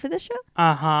 they wrote for this show?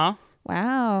 Uh-huh.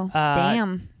 Wow.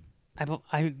 Damn.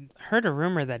 I heard a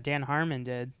rumor that Dan Harmon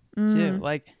did too.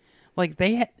 Like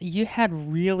you had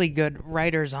really good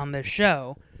writers on this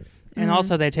show, And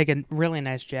also they take a really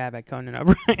nice jab at Conan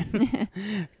O'Brien.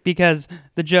 Because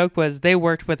the joke was they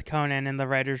worked with Conan in the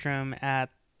writer's room at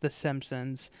The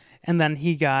Simpsons. And then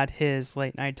he got his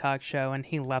late night talk show and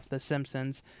he left The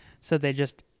Simpsons. So they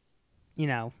just,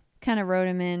 kind of wrote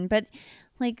him in. But,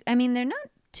 they're not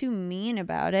too mean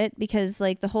about it because,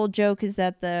 the whole joke is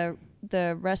that the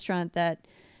restaurant that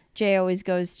Jay always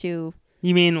goes to.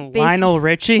 You mean Lionel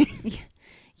Richie?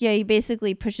 Yeah, he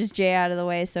basically pushes Jay out of the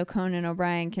way so Conan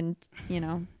O'Brien can,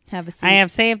 have a seat. I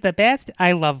have saved the best.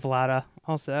 I love Vlada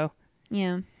also.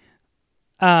 Yeah.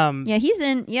 Yeah, he's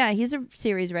a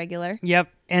series regular. Yep.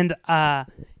 And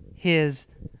his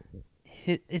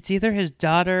it's either his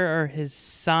daughter or his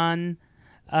son,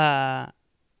 Simca,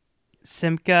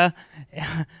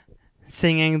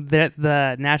 singing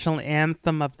the national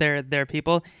anthem of their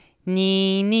people.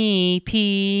 Nee, nee,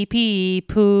 pee, pee,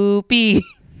 poo, pee.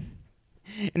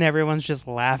 And everyone's just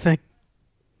laughing.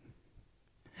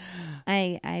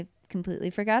 I completely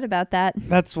forgot about that.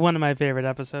 That's one of my favorite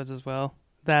episodes as well.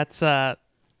 That's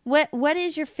What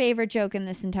is your favorite joke in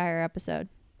this entire episode?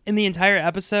 In the entire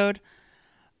episode?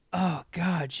 Oh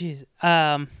God, jeez.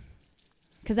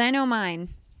 'Cause I know mine.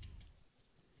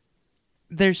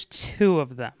 There's two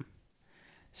of them.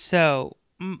 So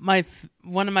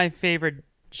one of my favorite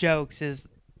jokes is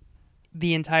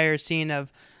the entire scene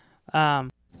of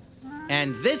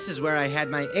And this is where I had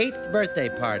my 8th birthday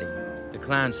party. The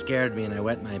clown scared me and I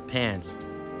wet my pants.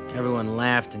 Everyone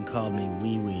laughed and called me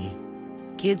Wee Wee.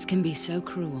 Kids can be so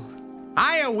cruel.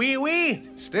 Hiya, Wee Wee.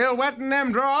 Still wetting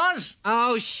them drawers?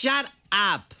 Oh, shut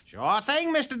up. Sure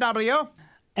thing, Mr. W.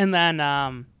 And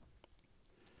then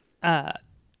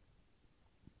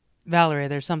Valerie,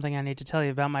 there's something I need to tell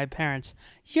you about my parents.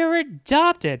 You're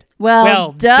adopted.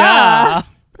 Well duh.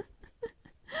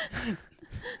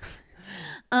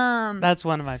 That's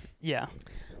one of my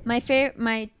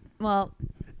well,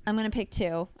 I'm gonna pick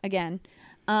two again.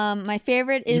 My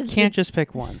favorite is you can't just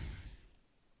pick one.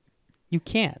 You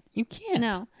can't.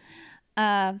 No.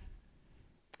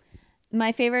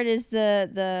 My favorite is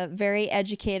the very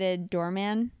educated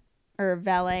doorman or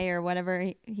valet or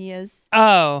whatever he is.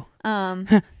 Oh.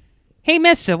 Hey,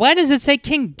 mister, why does it say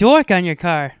King Dork on your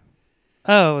car?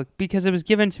 Oh, because it was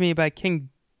given to me by King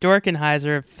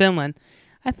Dorkenheiser of Finland.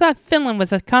 I thought Finland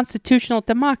was a constitutional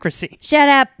democracy. Shut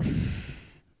up.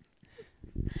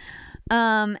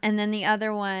 And then the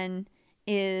other one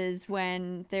is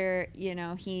when they're,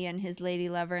 he and his lady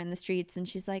lover in the streets and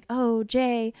she's like, "Oh,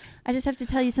 Jay, I just have to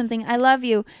tell you something. I love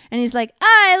you." And he's like,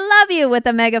 "I love you," with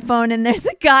a megaphone. And there's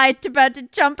a guy about to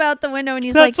jump out the window and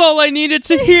he's That's all I needed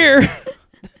to hear.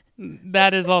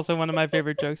 That is also one of my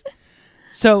favorite jokes.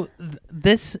 So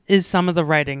this is some of the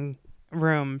writing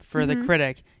room for the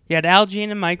critic. You had Al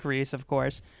Jean and Mike Reiss, of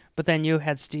course, but then you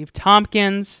had Steve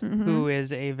Tompkins, who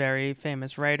is a very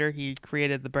famous writer. He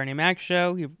created the Bernie Mac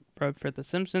show. He wrote for The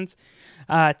Simpsons.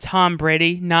 Tom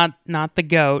Brady, not the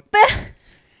goat.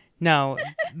 No,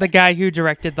 the guy who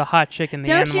directed The Hot Chick and the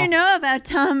Don't Animal. you know about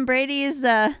Tom Brady's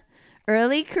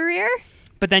early career?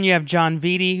 But then you have John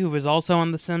Vitti, who was also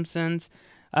on The Simpsons.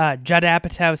 Judd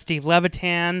Apatow, Steve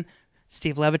Levitan.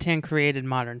 Steve Levitan created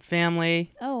Modern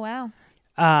Family. Oh, wow.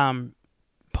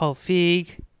 Paul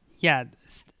Feig. Yeah,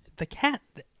 the cat.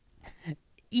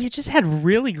 You just had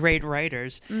really great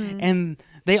writers. And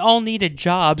they all needed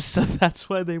jobs, so that's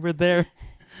why they were there.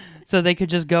 So they could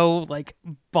just go,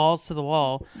 balls to the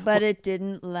wall. But it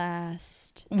didn't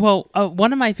last. Well,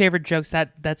 one of my favorite jokes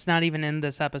that's not even in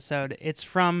this episode, it's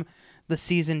from the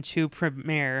season 2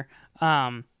 premiere,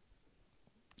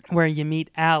 where you meet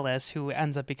Alice, who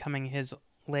ends up becoming his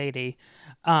lady.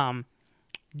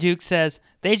 Duke says,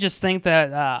 "They just think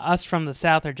that us from the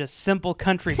South are just simple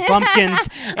country bumpkins."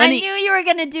 And I knew you were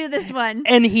going to do this one.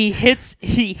 And he hits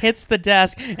the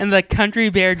desk, and the Country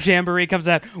Bear Jamboree comes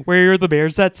out. "Where are the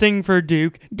bears that sing for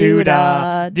Duke?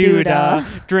 Doo-dah, doo-dah,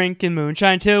 drinking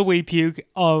moonshine till we puke.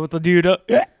 Oh, the doo-dah."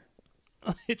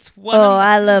 It's one.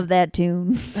 I love that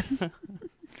tune.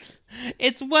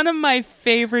 It's one of my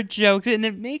favorite jokes, and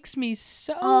it makes me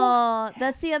so... Oh,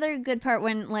 that's the other good part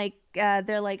when,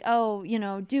 they're like, "Oh,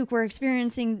 Duke, we're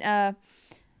experiencing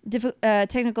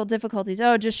technical difficulties.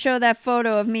 Oh, just show that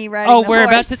photo of me riding the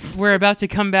horse." We're about to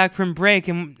come back from break,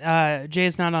 and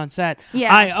Jay's not on set.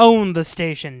 Yeah. I own the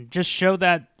station. Just show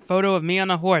that photo of me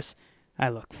on a horse. I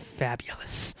look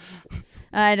fabulous.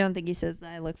 I don't think he says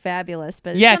that I look fabulous,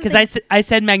 but yeah, because I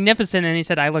said magnificent, and he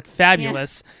said I look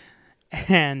fabulous,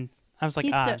 and I was like,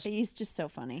 he's just so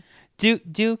funny.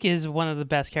 Duke is one of the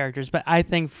best characters, but I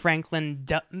think Franklin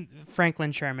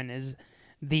Sherman is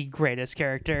the greatest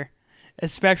character,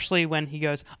 especially when he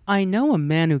goes, "I know a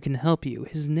man who can help you.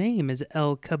 His name is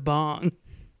El Kabong."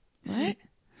 What?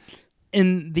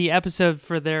 in the episode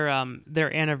for their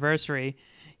anniversary,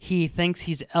 he thinks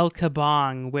he's El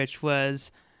Kabong, which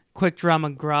was Quick Draw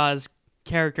McGraw's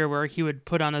character where he would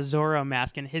put on a Zorro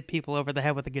mask and hit people over the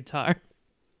head with a guitar.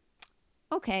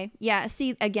 Okay. Yeah.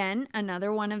 See, again,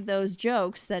 another one of those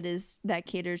jokes that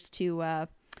caters to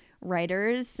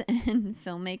writers and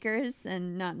filmmakers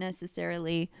and not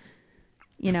necessarily,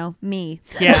 me.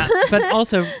 Yeah. But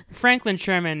also, Franklin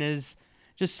Sherman is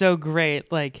just so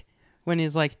great. Like, when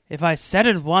he's like, if I said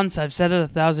it once, I've said it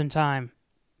 1,000 times.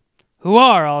 Who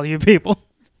are all you people?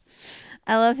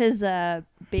 I love his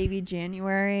Baby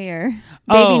January or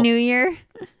Baby New Year.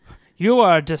 You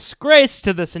are a disgrace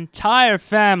to this entire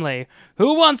family.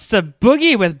 Who wants to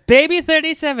boogie with Baby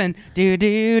 37? Do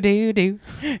do do do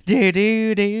do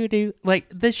do do do. Like,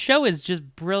 this show is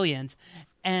just brilliant,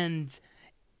 and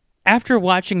after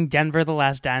watching Denver the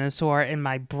Last Dinosaur and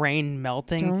my brain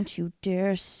melting, don't you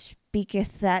dare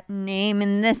speaketh that name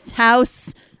in this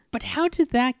house. But how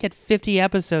did that get 50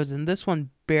 episodes and this one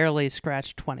barely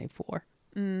scratched 24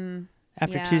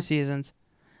 after 2 seasons?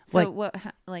 So what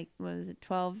was it,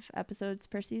 12 episodes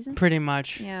per season? Pretty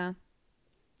much. Yeah.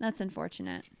 That's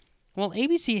unfortunate. Well,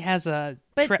 ABC has a...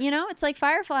 But, it's like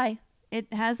Firefly.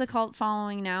 It has a cult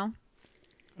following now.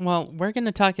 Well, we're going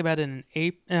to talk about it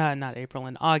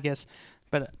in August,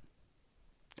 but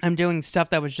I'm doing stuff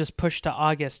that was just pushed to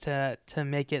August to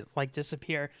make it,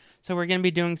 disappear. So we're going to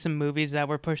be doing some movies that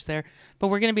were pushed there, but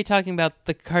we're going to be talking about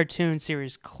the cartoon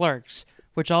series Clerks,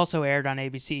 which also aired on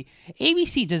ABC.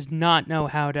 ABC does not know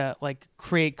how to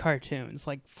create cartoons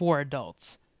for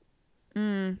adults.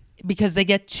 Because they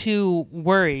get too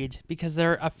worried because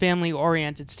they're a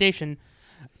family-oriented station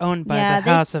owned by the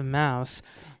House of Mouse.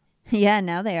 Yeah,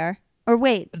 now they are. Or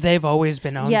wait. They've always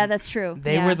been owned. Yeah, that's true.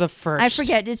 They were the first. I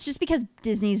forget. It's just because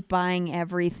Disney's buying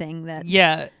everything that...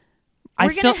 Yeah. I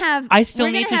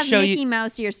still need to show you Mickey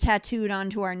Mouse ears tattooed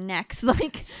onto our necks.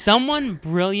 Someone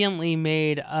brilliantly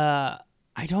made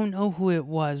I don't know who it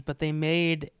was, but they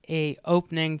made a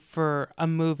opening for a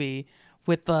movie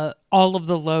with all of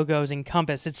the logos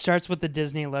encompassed. It starts with the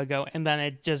Disney logo, and then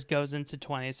it just goes into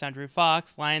 20th Century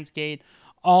Fox, Lionsgate,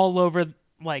 all over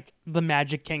the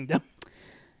Magic Kingdom.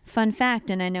 Fun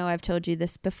fact, and I know I've told you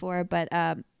this before, but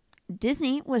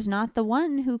Disney was not the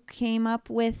one who came up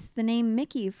with the name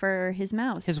Mickey for his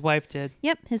mouse. His wife did.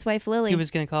 Yep, his wife Lily. He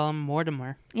was going to call him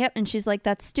Mortimer. Yep, and she's like,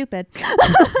 that's stupid.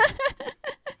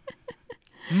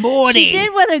 Morty! She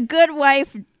did what a good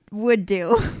wife would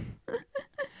do.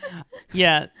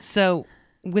 Yeah, so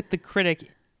with the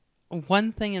critic,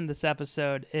 one thing in this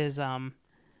episode is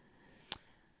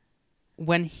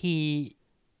when he...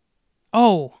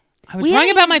 Oh, I was wrong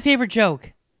about my favorite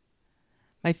joke.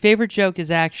 My favorite joke is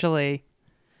actually...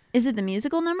 Is it the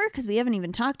musical number? Because we haven't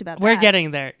even talked about that. We're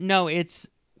getting there. No, it's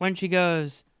when she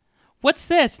goes, what's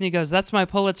this? And he goes, that's my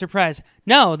Pulitzer Prize.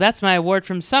 No, that's my award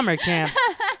from summer camp.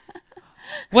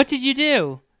 What did you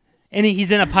do? And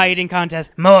he's in a pie eating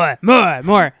contest. More.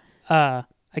 I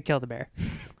killed a bear.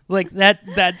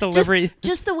 That delivery.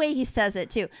 Just the way he says it,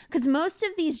 too. Because most of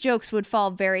these jokes would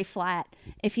fall very flat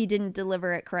if he didn't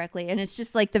deliver it correctly. And it's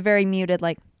just the very muted,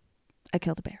 I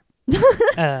killed a bear.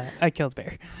 I killed a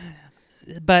bear.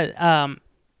 But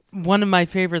one of my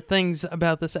favorite things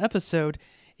about this episode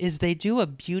is they do a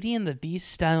Beauty and the Beast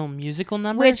style musical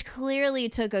number. Which clearly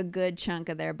took a good chunk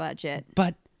of their budget.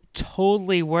 But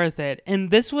totally worth it. And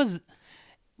this was...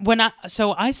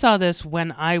 I saw this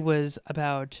when I was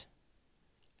about...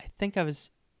 I think I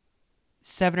was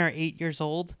 7 or 8 years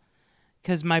old.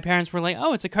 Because my parents were like,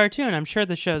 oh, it's a cartoon. I'm sure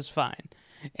the show's fine.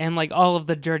 And all of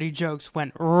the dirty jokes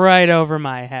went right over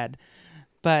my head.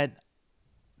 But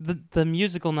the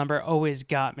musical number always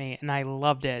got me, and I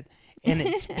loved it. And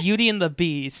it's Beauty and the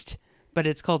Beast, but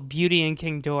it's called Beauty and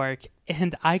King Dork.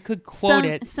 And I could quote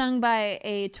it. Sung by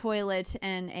a toilet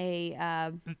and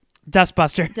a...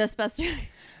 Dustbuster.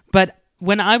 But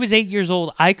when I was 8 years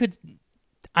old,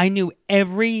 I knew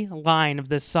every line of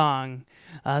this song.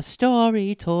 A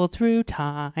story told through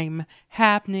time,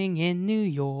 happening in New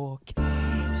York.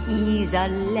 He's a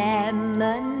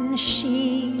lemon,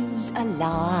 she's a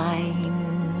lime.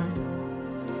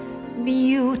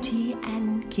 Beauty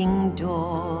and King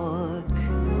Dork.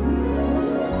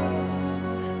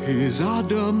 He's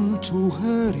Adam to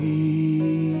her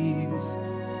Eve.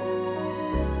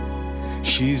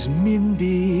 She's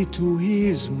Mindy to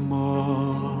his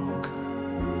Mark.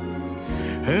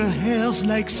 Her hair's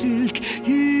like silk,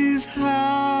 he's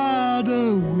had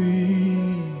a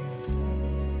weave.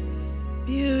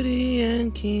 Beauty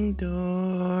and King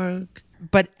Dork.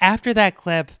 But after that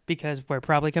clip, because we're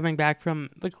probably coming back from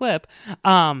the clip,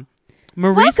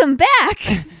 Welcome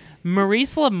back!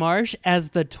 Maurice LaMarche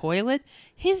as the toilet,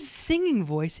 his singing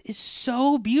voice is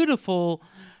so beautiful.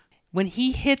 When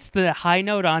he hits the high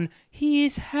note on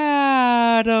 "He's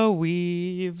had a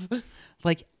weave,"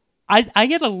 like I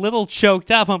get a little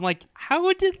choked up. I'm like,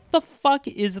 how did the fuck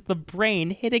is the brain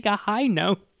hitting a high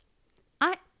note?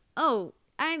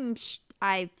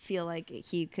 I feel like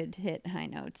he could hit high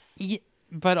notes. Yeah,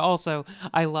 but also,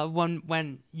 I love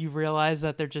when you realize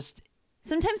that they're just.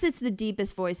 Sometimes it's the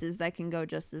deepest voices that can go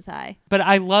just as high. But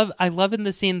I love in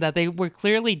the scene that they were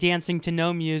clearly dancing to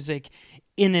no music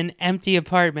in an empty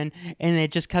apartment, and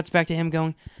it just cuts back to him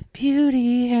going,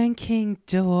 "Beauty and King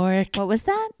Dork." What was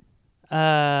that?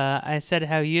 I said,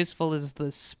 how useful is the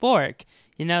spork?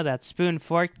 You know, that spoon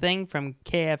fork thing from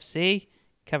KFC?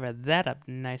 Covered that up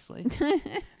nicely.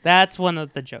 That's one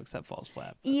of the jokes that falls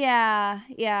flat. Yeah.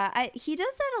 He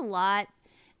does that a lot.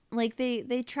 Like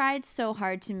they tried so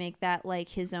hard to make that like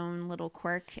his own little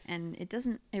quirk, and it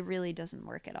really doesn't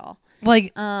work at all.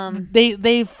 Like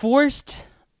they forced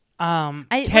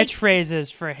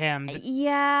catchphrases for him.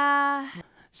 Yeah.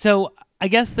 So I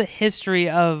guess the history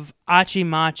of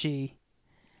Achi-Machi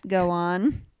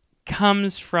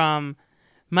comes from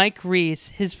Mike Reiss.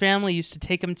 His family used to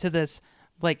take him to this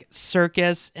like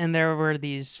circus, and there were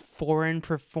these foreign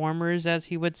performers, as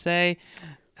he would say,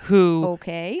 who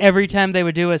every time they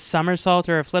would do a somersault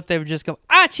or a flip, they would just go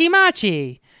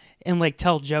Achi-Machi and like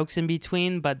tell jokes in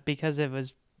between. But because it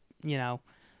was,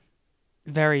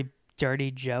 very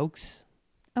dirty jokes,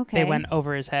 they went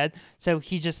over his head. So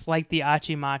he just liked the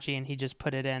Achi-Machi and he just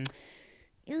put it in.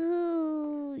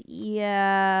 Ooh,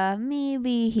 yeah,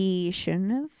 maybe he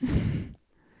shouldn't have.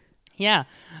 Yeah,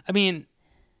 I mean,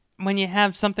 when you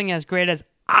have something as great as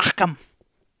Achim.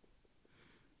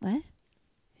 What?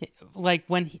 Like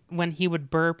when he would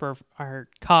burp or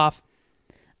cough.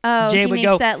 Oh, Jay he would makes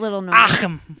go, that little noise.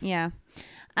 Achim. Yeah.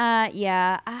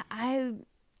 I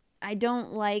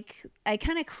don't like. I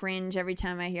kind of cringe every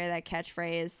time I hear that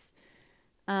catchphrase.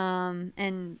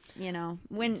 And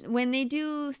when they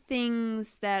do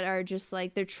things that are just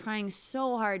like they're trying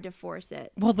so hard to force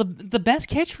it. Well, the best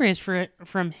catchphrase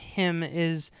from him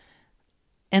is,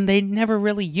 and they never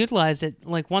really utilized it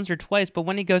like once or twice, but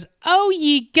when he goes, "Oh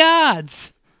ye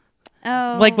gods,"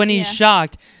 like when he's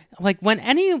shocked, like when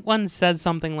anyone says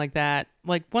something like that,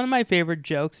 like one of my favorite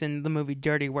jokes in the movie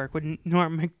Dirty Work with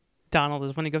Norm Macdonald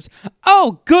is when he goes,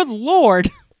 "Oh good Lord,"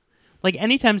 like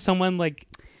anytime someone like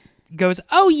goes,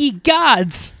 "Oh ye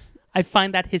gods," I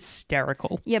find that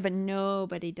hysterical. Yeah, but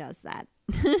nobody does that.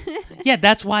 Yeah,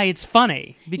 that's why it's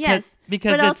funny. Because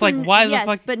it's also, like, why the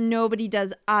fuck? But nobody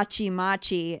does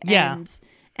Achi-Machi. Yeah.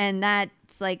 And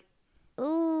that's like,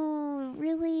 oh,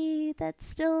 really? That's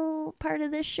still part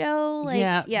of the show? Like,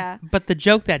 yeah. But the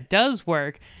joke that does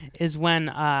work is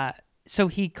when, so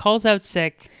he calls out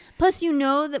sick. Plus,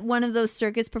 that one of those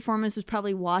circus performers was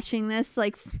probably watching this,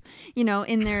 like, in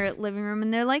their living room,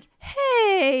 and they're like,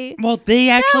 "Hey, well,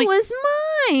 that was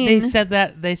mine."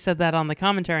 They said that on the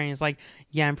commentary, and he's like,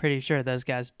 "Yeah, I'm pretty sure those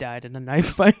guys died in a knife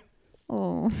fight."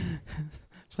 Oh,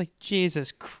 it's like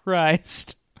Jesus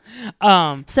Christ.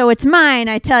 So it's mine,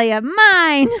 I tell you,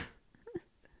 mine.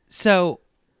 So,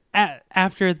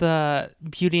 after the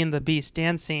Beauty and the Beast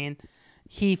dance scene,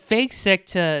 he fakes sick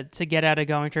to get out of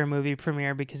going to a movie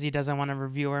premiere because he doesn't want to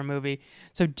review our movie.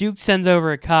 So Duke sends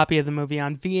over a copy of the movie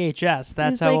on VHS.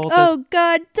 That's how old. Oh,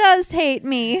 God does hate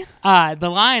me. The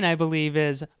line, I believe,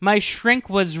 is, "My shrink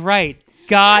was right.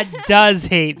 God does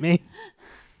hate me."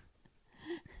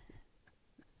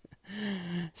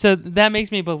 So that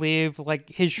makes me believe like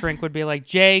his shrink would be like,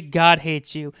 "Jay, God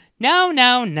hates you.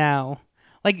 No.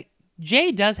 Like,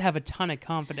 Jay does have a ton of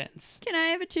confidence. Can I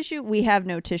have a tissue? We have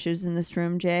no tissues in this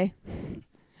room, Jay.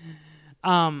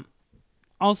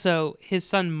 Also, his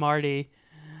son Marty,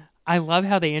 I love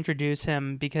how they introduce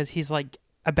him because he's like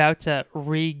about to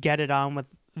get it on with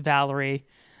Valerie,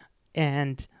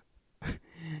 and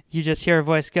you just hear a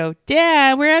voice go,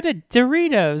 "Dad, we're out of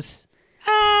Doritos."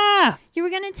 Ah! You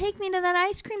were going to take me to that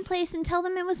ice cream place and tell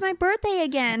them it was my birthday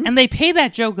again. And they pay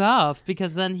that joke off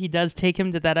because then he does take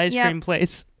him to that ice cream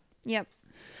place. Yep.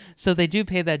 So they do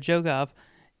pay that joke off.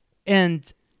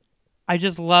 And I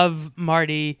just love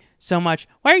Marty so much.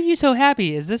 "Why are you so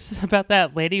happy? Is this about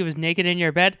that lady who was naked in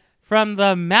your bed?" From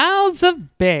the mouths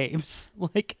of babes.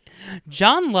 Like,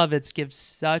 John Lovitz gives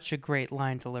such a great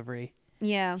line delivery.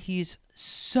 Yeah. He's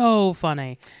so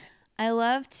funny. I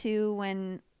love, too,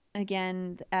 when,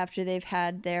 again, after they've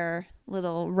had their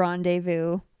little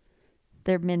rendezvous,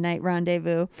 their midnight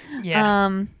rendezvous.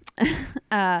 Yeah.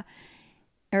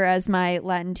 Or as my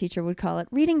Latin teacher would call it,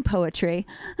 reading poetry.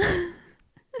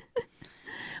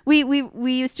 we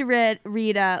used to read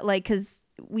because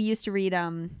we used to read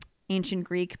ancient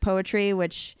Greek poetry,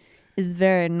 which is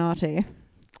very naughty.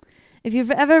 If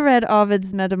you've ever read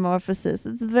Ovid's Metamorphoses,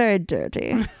 it's very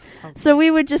dirty. So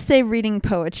we would just say reading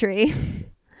poetry.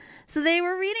 So they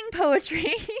were reading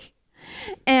poetry.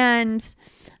 And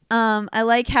I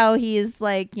like how he is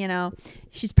like, you know,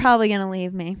 she's probably going to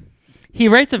leave me. He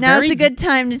writes Now's a good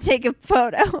time to take a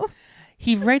photo.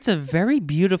 He writes a very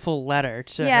beautiful letter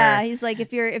to her. Yeah, he's like,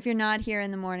 if you're not here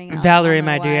in the morning, Valerie, I'll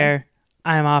know my why. dear,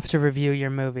 I'm off to review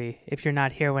your movie. If you're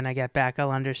not here when I get back,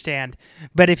 I'll understand.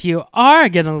 But if you are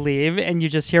going to leave and you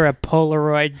just hear a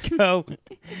Polaroid go,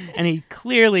 and he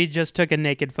clearly just took a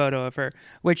naked photo of her,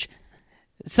 which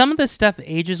some of the stuff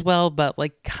ages well, but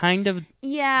like kind of.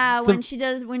 Yeah, when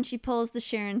she pulls the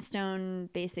Sharon Stone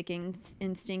Basic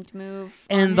Instinct move,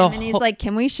 And on him, and he's like,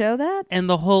 "Can we show that?" And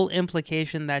the whole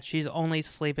implication that she's only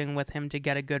sleeping with him to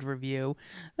get a good review,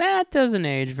 that doesn't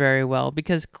age very well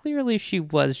because clearly she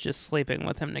was just sleeping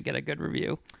with him to get a good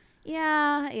review.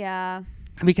 Yeah.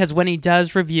 Because when he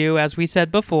does review, as we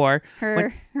said before,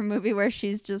 Her movie where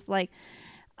she's just like,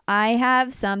 "I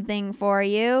have something for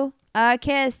you." A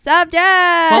kiss of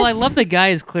death. Well, I love the guy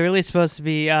is clearly supposed to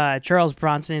be Charles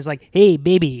Bronson. He's like, "Hey,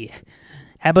 baby,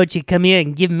 how about you come here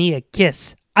and give me a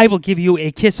kiss? I will give you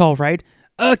a kiss, all right?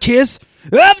 A kiss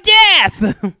of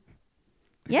death!"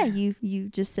 Yeah, you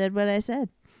just said what I said.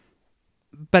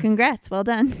 But congrats, well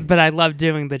done. But I love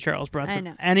doing the Charles Bronson.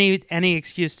 I know. Any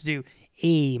excuse to do,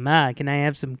 "Hey, Ma, can I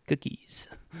have some cookies?"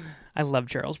 I love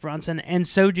Charles Bronson, and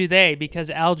so do they, because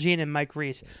Al Jean and Mike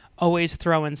Reiss always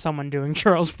throw in someone doing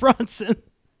Charles Bronson.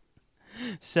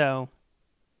 So,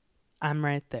 I'm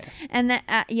right there. And then,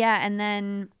 and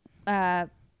then,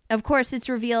 of course, it's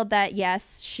revealed that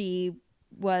yes, she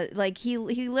was like he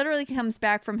literally comes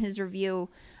back from his review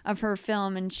of her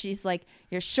film, and she's like,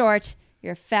 "You're short,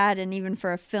 you're fat, and even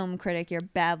for a film critic, you're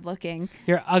bad looking.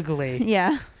 You're ugly."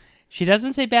 Yeah. She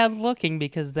doesn't say bad looking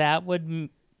because that would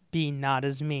be not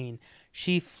as mean.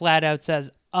 She flat out says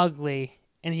ugly,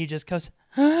 and he just goes,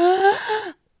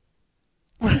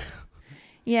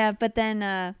 Yeah, but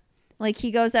then like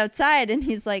he goes outside and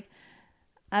he's like,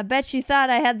 "I bet you thought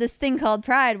I had this thing called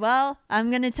pride. Well, I'm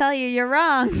going to tell you you're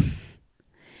wrong."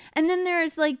 And then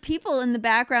there's like people in the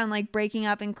background like breaking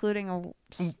up, including a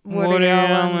Woody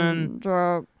Allen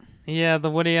joke. Yeah, the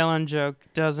Woody Allen joke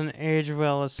doesn't age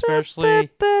well, especially.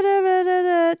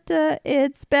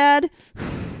 It's bad.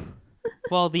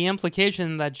 Well, the implication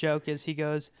in that joke is he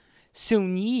goes,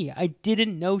 "Soon-Yi, I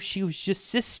didn't know she was your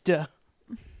sister."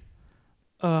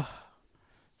 Ugh.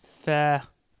 Fair.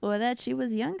 Or that she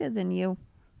was younger than you.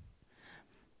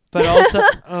 But also,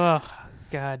 ugh,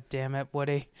 God damn it,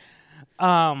 Woody.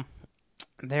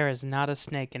 There is not a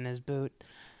snake in his boot.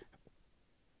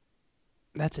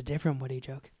 That's a different Woody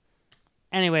joke.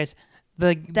 Anyways,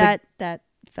 that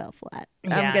fell flat.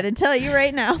 Yeah. I'm gonna tell you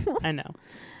right now. I know.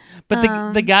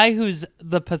 But the guy who's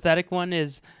the pathetic one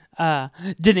is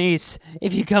Denise.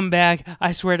 If you come back,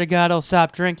 I swear to God, I'll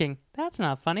stop drinking. That's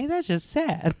not funny. That's just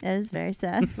sad. That is very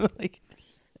sad.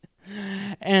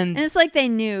 And it's like they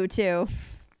knew too,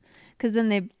 because then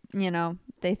they,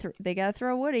 they gotta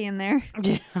throw Woody in there.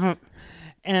 Yeah.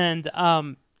 And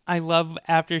I love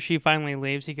after she finally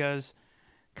leaves, he goes,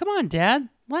 "Come on, Dad,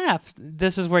 laugh."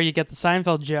 This is where you get the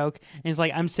Seinfeld joke. And he's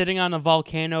like, "I'm sitting on a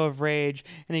volcano of rage."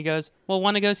 And he goes, "Well,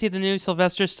 want to go see the new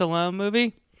Sylvester Stallone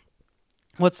movie?"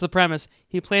 What's the premise?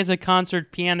 He plays a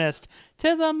concert pianist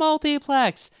to the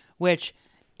multiplex, which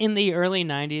in the early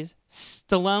 90s,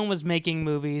 Stallone was making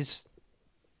movies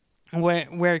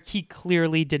where he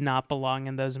clearly did not belong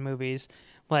in those movies,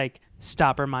 like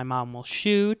Stop or My Mom Will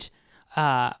Shoot.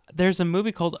 There's a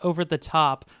movie called Over the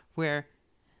Top where,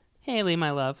 Haley,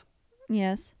 my love.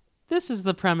 Yes. This is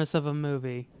the premise of a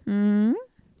movie. Mm-hmm.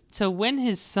 To win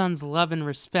his son's love and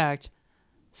respect,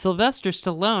 Sylvester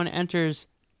Stallone enters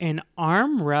an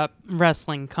arm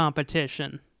wrestling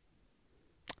competition.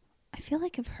 I feel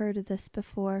like I've heard of this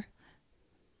before.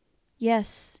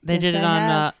 Yes. They did it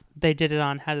on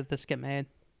How Did This Get Made?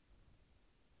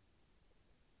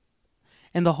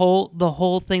 And the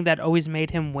whole thing that always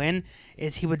made him win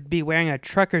is he would be wearing a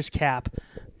trucker's cap,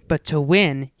 but to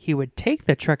win, he would take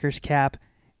the trucker's cap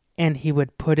and he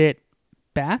would put it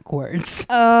backwards.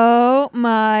 Oh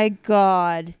my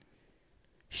God.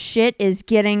 Shit is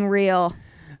getting real.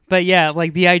 But yeah,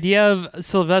 like the idea of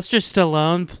Sylvester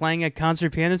Stallone playing a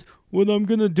concert pianist, what I'm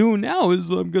going to do now is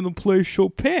I'm going to play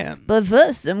Chopin. But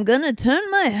first, I'm going to turn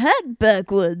my hat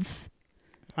backwards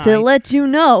to let you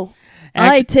know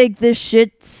I take this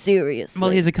shit seriously. Well,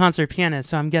 he's a concert pianist,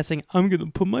 so I'm guessing I'm going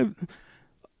to put my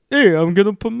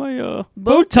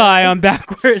bow tie on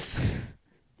backwards.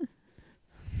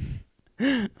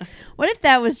 What if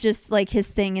that was just like his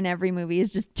thing in every movie,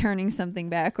 is just turning something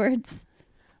backwards?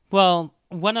 Well,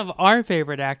 one of our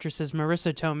favorite actresses,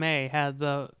 Marissa Tomei, had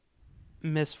the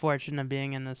misfortune of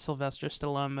being in a Sylvester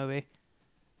Stallone movie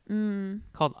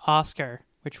called Oscar,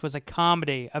 which was a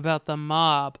comedy about the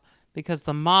mob because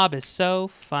the mob is so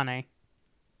funny.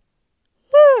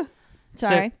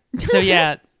 Sorry. So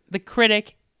yeah, The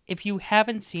Critic, if you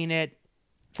haven't seen it,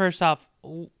 first off,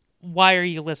 why are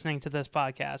you listening to this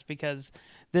podcast? Because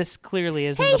this clearly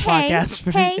isn't the podcast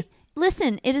for you.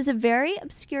 Listen, it is a very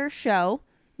obscure show.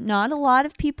 Not a lot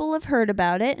of people have heard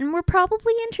about it, and we're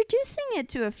probably introducing it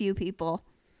to a few people.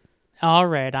 All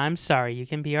right, I'm sorry. You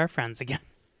can be our friends again.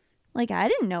 Like, I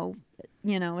didn't know,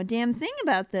 a damn thing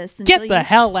about this. Get the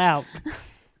hell out.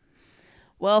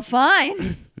 Well,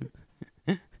 fine.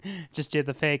 Just do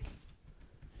the fake.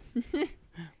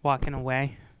 Walking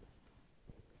away.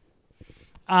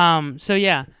 So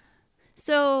yeah.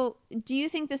 So, do you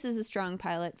think this is a strong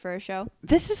pilot for a show?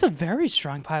 This is a very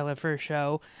strong pilot for a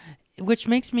show, which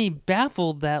makes me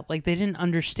baffled that they didn't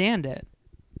understand it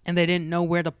and they didn't know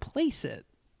where to place it.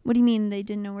 What do you mean they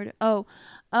didn't know where to...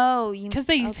 Oh, you... Because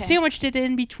they sandwiched it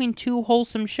in between two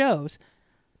wholesome shows.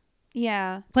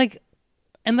 Yeah.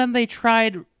 And then they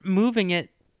tried moving it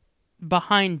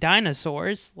behind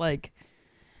dinosaurs.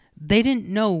 They didn't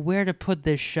know where to put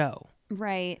this show.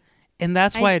 Right. And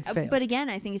that's why it failed. But again,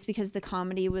 I think it's because the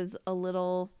comedy was a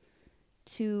little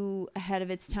too ahead of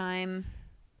its time.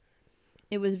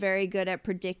 It was very good at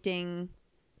predicting,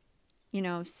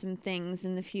 some things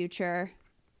in the future.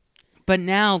 But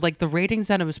now, the ratings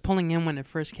that it was pulling in when it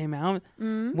first came out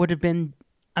would have been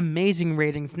amazing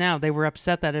ratings now. They were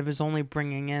upset that it was only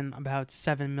bringing in about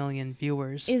 7 million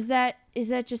viewers. Is that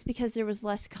just because there was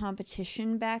less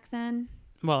competition back then?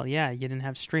 Well, yeah, you didn't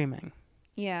have streaming.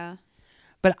 Yeah.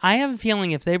 But I have a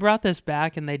feeling if they brought this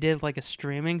back and they did a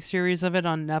streaming series of it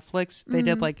on Netflix, they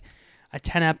did a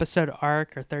 10-episode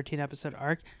arc or 13-episode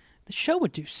arc, the show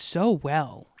would do so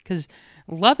well. Because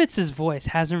Lovitz's voice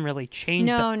hasn't really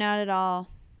changed. No, not at all.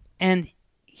 And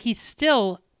he's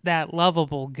still that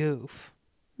lovable goof.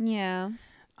 Yeah.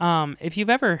 If you've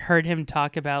ever heard him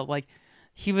talk about,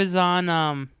 he was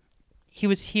on, he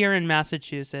was here in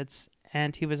Massachusetts,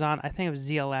 and he was on, I think it was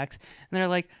ZLX, and they're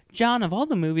like, John, of all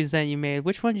the movies that you made,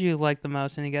 which one do you like the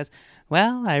most? And he goes,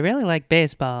 well, I really like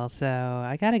baseball, so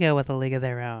I gotta go with A League of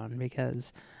Their Own,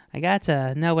 because I got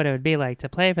to know what it would be like to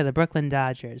play for the Brooklyn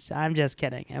Dodgers. I'm just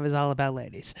kidding. It was all about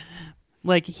ladies.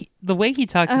 The way he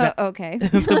talks about okay.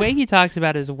 The way he talks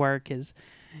about his work is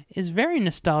very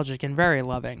nostalgic and very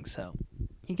loving. So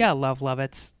you gotta love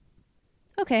Lovitz.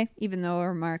 Okay, even though a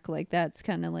remark like that's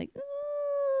kind of like.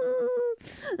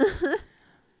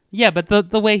 Yeah, but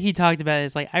the way he talked about it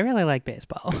is I really like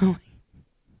baseball.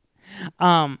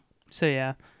 So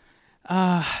yeah.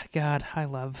 God, I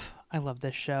love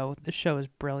this show. This show is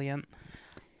brilliant.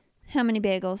 How many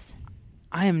bagels?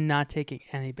 I am not taking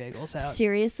any bagels out.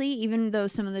 Seriously? Even though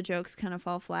some of the jokes kind of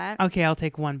fall flat? Okay, I'll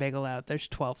take one bagel out. There's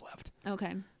 12 left.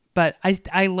 Okay. But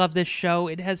I love this show.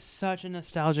 It has such a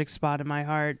nostalgic spot in my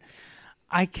heart.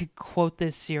 I could quote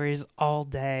this series all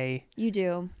day. You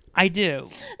do. I do.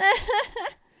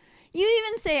 You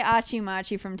even say Achi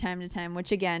Machi from time to time,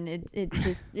 which again,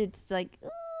 it's like...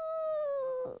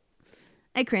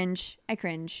 I cringe.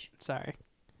 Sorry.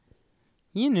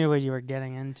 You knew what you were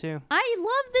getting into. I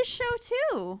love this show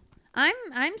too.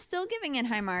 I'm still giving it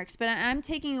high marks, but I'm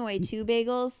taking away 2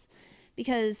 bagels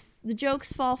because the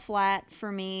jokes fall flat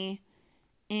for me,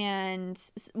 and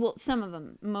some of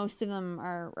them, most of them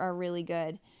are really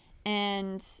good,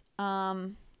 and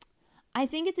I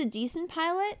think it's a decent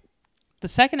pilot. The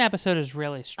second episode is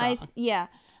really strong.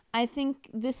 I think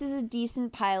this is a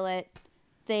decent pilot.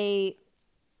 They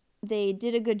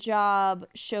did a good job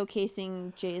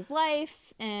showcasing Jay's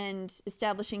life and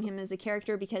establishing him as a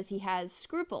character because he has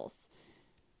scruples.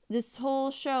 This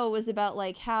whole show was about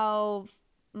how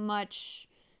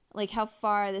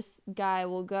far this guy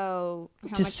will go,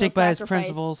 to stick by his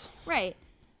principles. Right.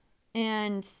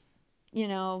 And,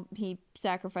 he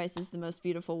sacrifices the most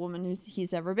beautiful woman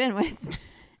he's ever been with.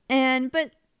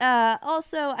 But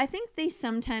also, I think they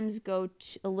sometimes go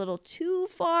a little too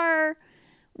far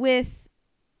with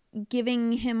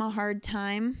giving him a hard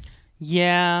time.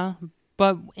 Yeah,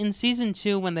 but in season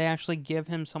 2, when they actually give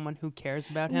him someone who cares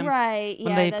about him, right?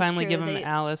 When they finally give him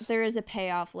Alice, there is a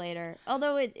payoff later.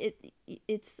 Although it's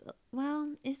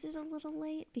is it a little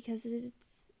late because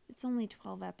it's only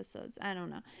 12 episodes? I don't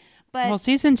know, but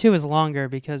season 2 is longer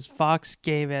because Fox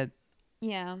gave it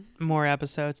more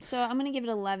episodes. So I'm gonna give it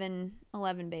 11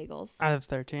 bagels out of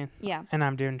 13. Yeah, and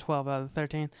I'm doing 12 out of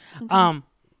 13. Okay.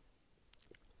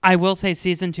 I will say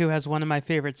season 2 has one of my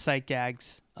favorite sight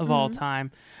gags of all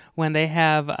time. When they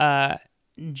have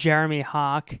Jeremy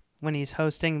Hawk, when he's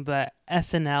hosting the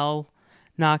SNL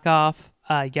knockoff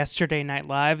Yesterday Night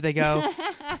Live, they go,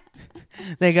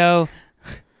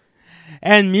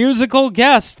 and musical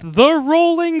guest, the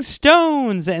Rolling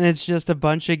Stones. And it's just a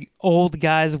bunch of old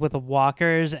guys with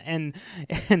walkers, and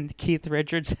Keith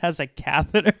Richards has a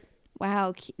catheter.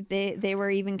 Wow, they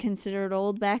were even considered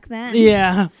old back then.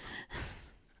 Yeah.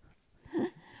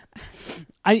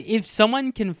 If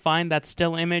someone can find that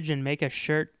still image and make a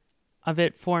shirt of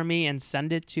it for me and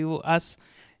send it to us,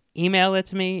 email it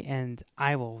to me, and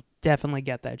I will definitely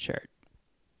get that shirt.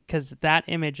 Because that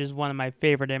image is one of my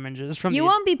favorite images from You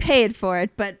won't be paid for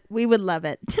it, but we would love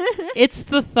it. It's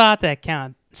the thought that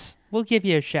counts. We'll give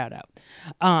you a shout out.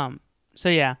 So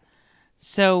yeah.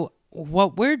 So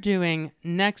what we're doing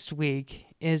next week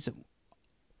is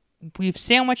we've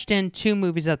sandwiched in 2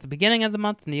 movies at the beginning of the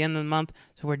month and the end of the month.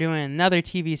 So we're doing another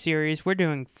TV series. We're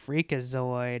doing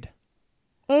Freakazoid.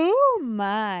 Oh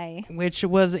my. Which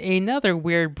was another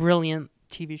weird, brilliant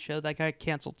TV show that got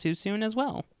canceled too soon as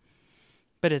well.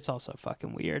 But it's also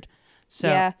fucking weird. So,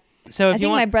 yeah. So if I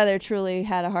think my brother truly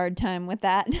had a hard time with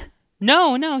that.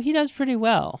 No, he does pretty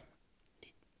well.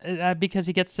 Because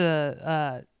he gets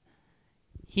to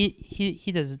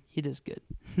he does good.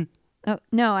 Oh,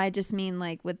 no, I just mean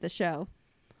like with the show.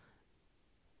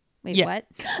 Wait, Yeah. what?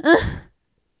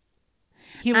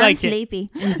 He I'm liked it. sleepy.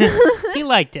 He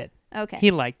liked it. Okay. He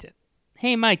liked it.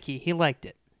 Hey, Mikey, he liked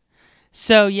it.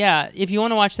 So, yeah, if you want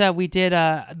to watch that, we did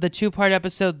the 2-part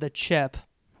episode, The Chip,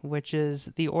 which is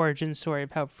the origin story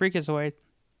of how Freakazoid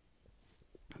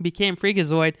became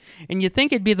Freakazoid. And you'd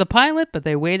think it'd be the pilot, but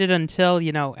they waited until,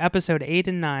 episode 8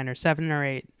 and 9 or 7 or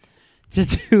 8 to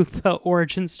do the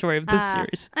origin story of this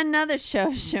series. Another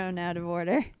show shown out of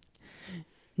order.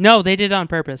 No, they did it on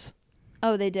purpose.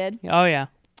 Oh, they did? Oh, yeah.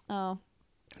 Oh.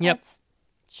 Yep. That's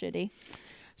shitty.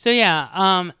 So,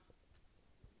 yeah,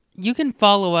 you can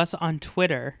follow us on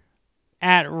Twitter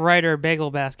at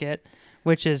WriterBagelBasket,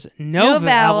 which is no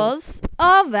vowels,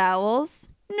 all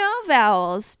vowels, no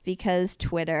vowels, because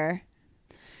Twitter.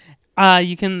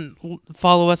 You can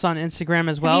follow us on Instagram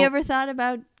as well. Have you ever thought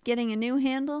about getting a new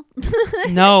handle?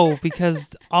 No,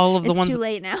 because all of the ones... It's too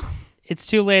late now. It's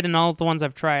too late, and all of the ones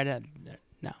I've tried,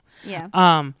 no.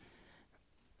 Yeah.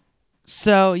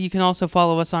 So you can also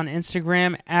follow us on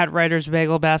Instagram at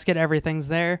WritersBagelBasket. Everything's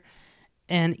there.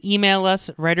 And email us,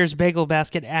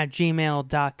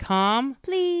 writersbagelbasket@gmail.com.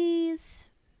 Please.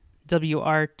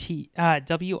 W-R-I...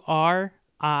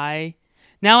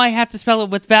 Now I have to spell it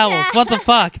with vowels. What the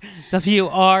fuck?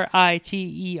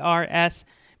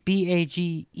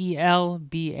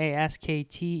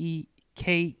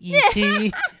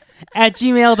 WRITERSBAGELBASKET at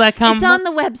gmail.com. It's on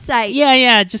the website.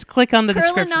 Yeah. Just click on the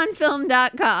description.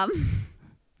 CurlinOnFilm.com.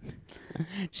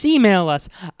 Just email us.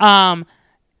 And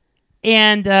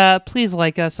please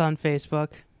like us on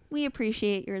Facebook. We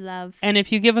appreciate your love. And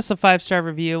if you give us a 5-star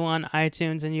review on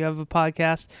iTunes and you have a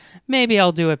podcast, maybe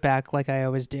I'll do it back like I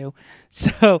always do.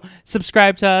 So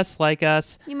subscribe to us, like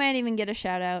us. You might even get a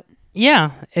shout out.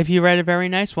 Yeah, if you write a very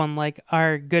nice one, like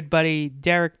our good buddy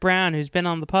Derek Brown, who's been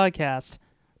on the podcast.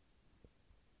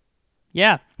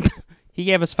 Yeah, he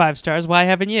gave us 5 stars. Why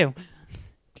haven't you?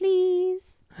 Please.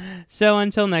 So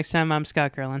until next time, I'm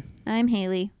Scott Curlin. I'm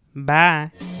Haley.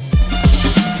 Bye.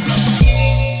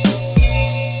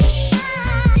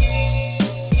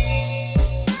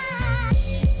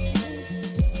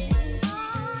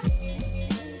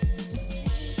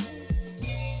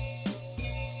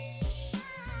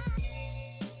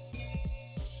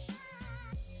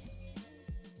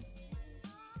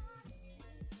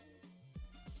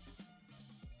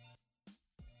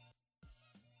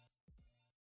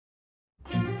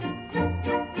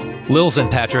 Lils and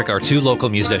Patrick are 2 local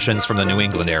musicians from the New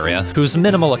England area whose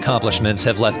minimal accomplishments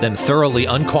have left them thoroughly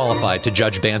unqualified to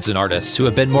judge bands and artists who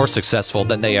have been more successful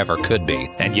than they ever could be.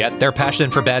 And yet, their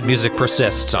passion for bad music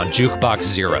persists on Jukebox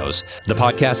Zeros, the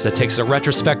podcast that takes a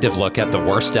retrospective look at the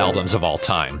worst albums of all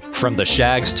time. From The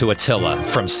Shags to Attila,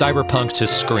 from Cyberpunk to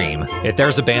Scream. If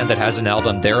there's a band that has an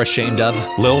album they're ashamed of,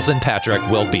 Lils and Patrick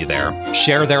will be there.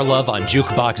 Share their love on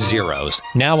Jukebox Zeros,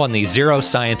 now on the Zero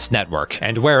Science Network,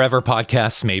 and wherever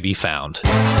podcasts may be found.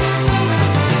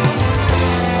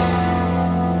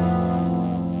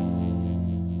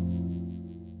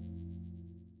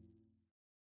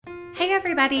 Hey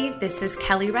everybody, this is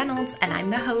Kelly Reynolds, and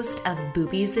I'm the host of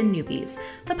Boobies and Newbies,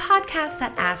 the podcast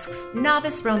that asks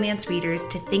novice romance readers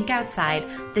to think outside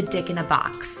the dick in a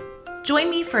box.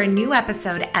 Join me for a new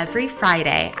episode every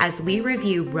Friday as we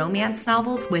review romance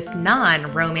novels with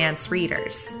non-romance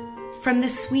readers. From the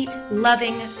sweet,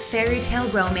 loving fairy tale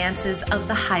romances of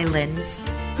the Highlands.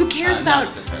 Who cares about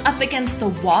up against the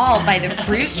wall by the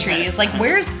fruit trees? Like,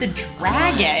 where's the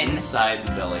dragon? Inside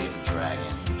the belly of a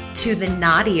dragon. To the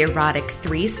naughty erotic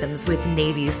threesomes with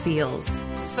Navy SEALs.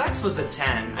 Sex was a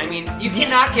 10. I mean, you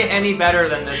cannot get any better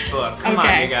than this book. Come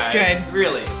on, you guys. Good.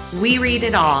 Really. We read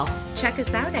it all. Check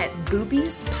us out at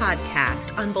Boobies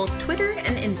Podcast on both Twitter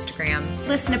and Instagram.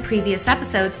 Listen to previous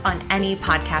episodes on any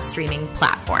podcast streaming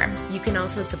platform. You can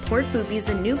also support Boobies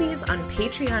and Newbies on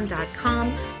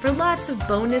patreon.com for lots of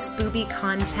bonus boobie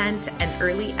content and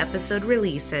early episode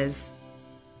releases.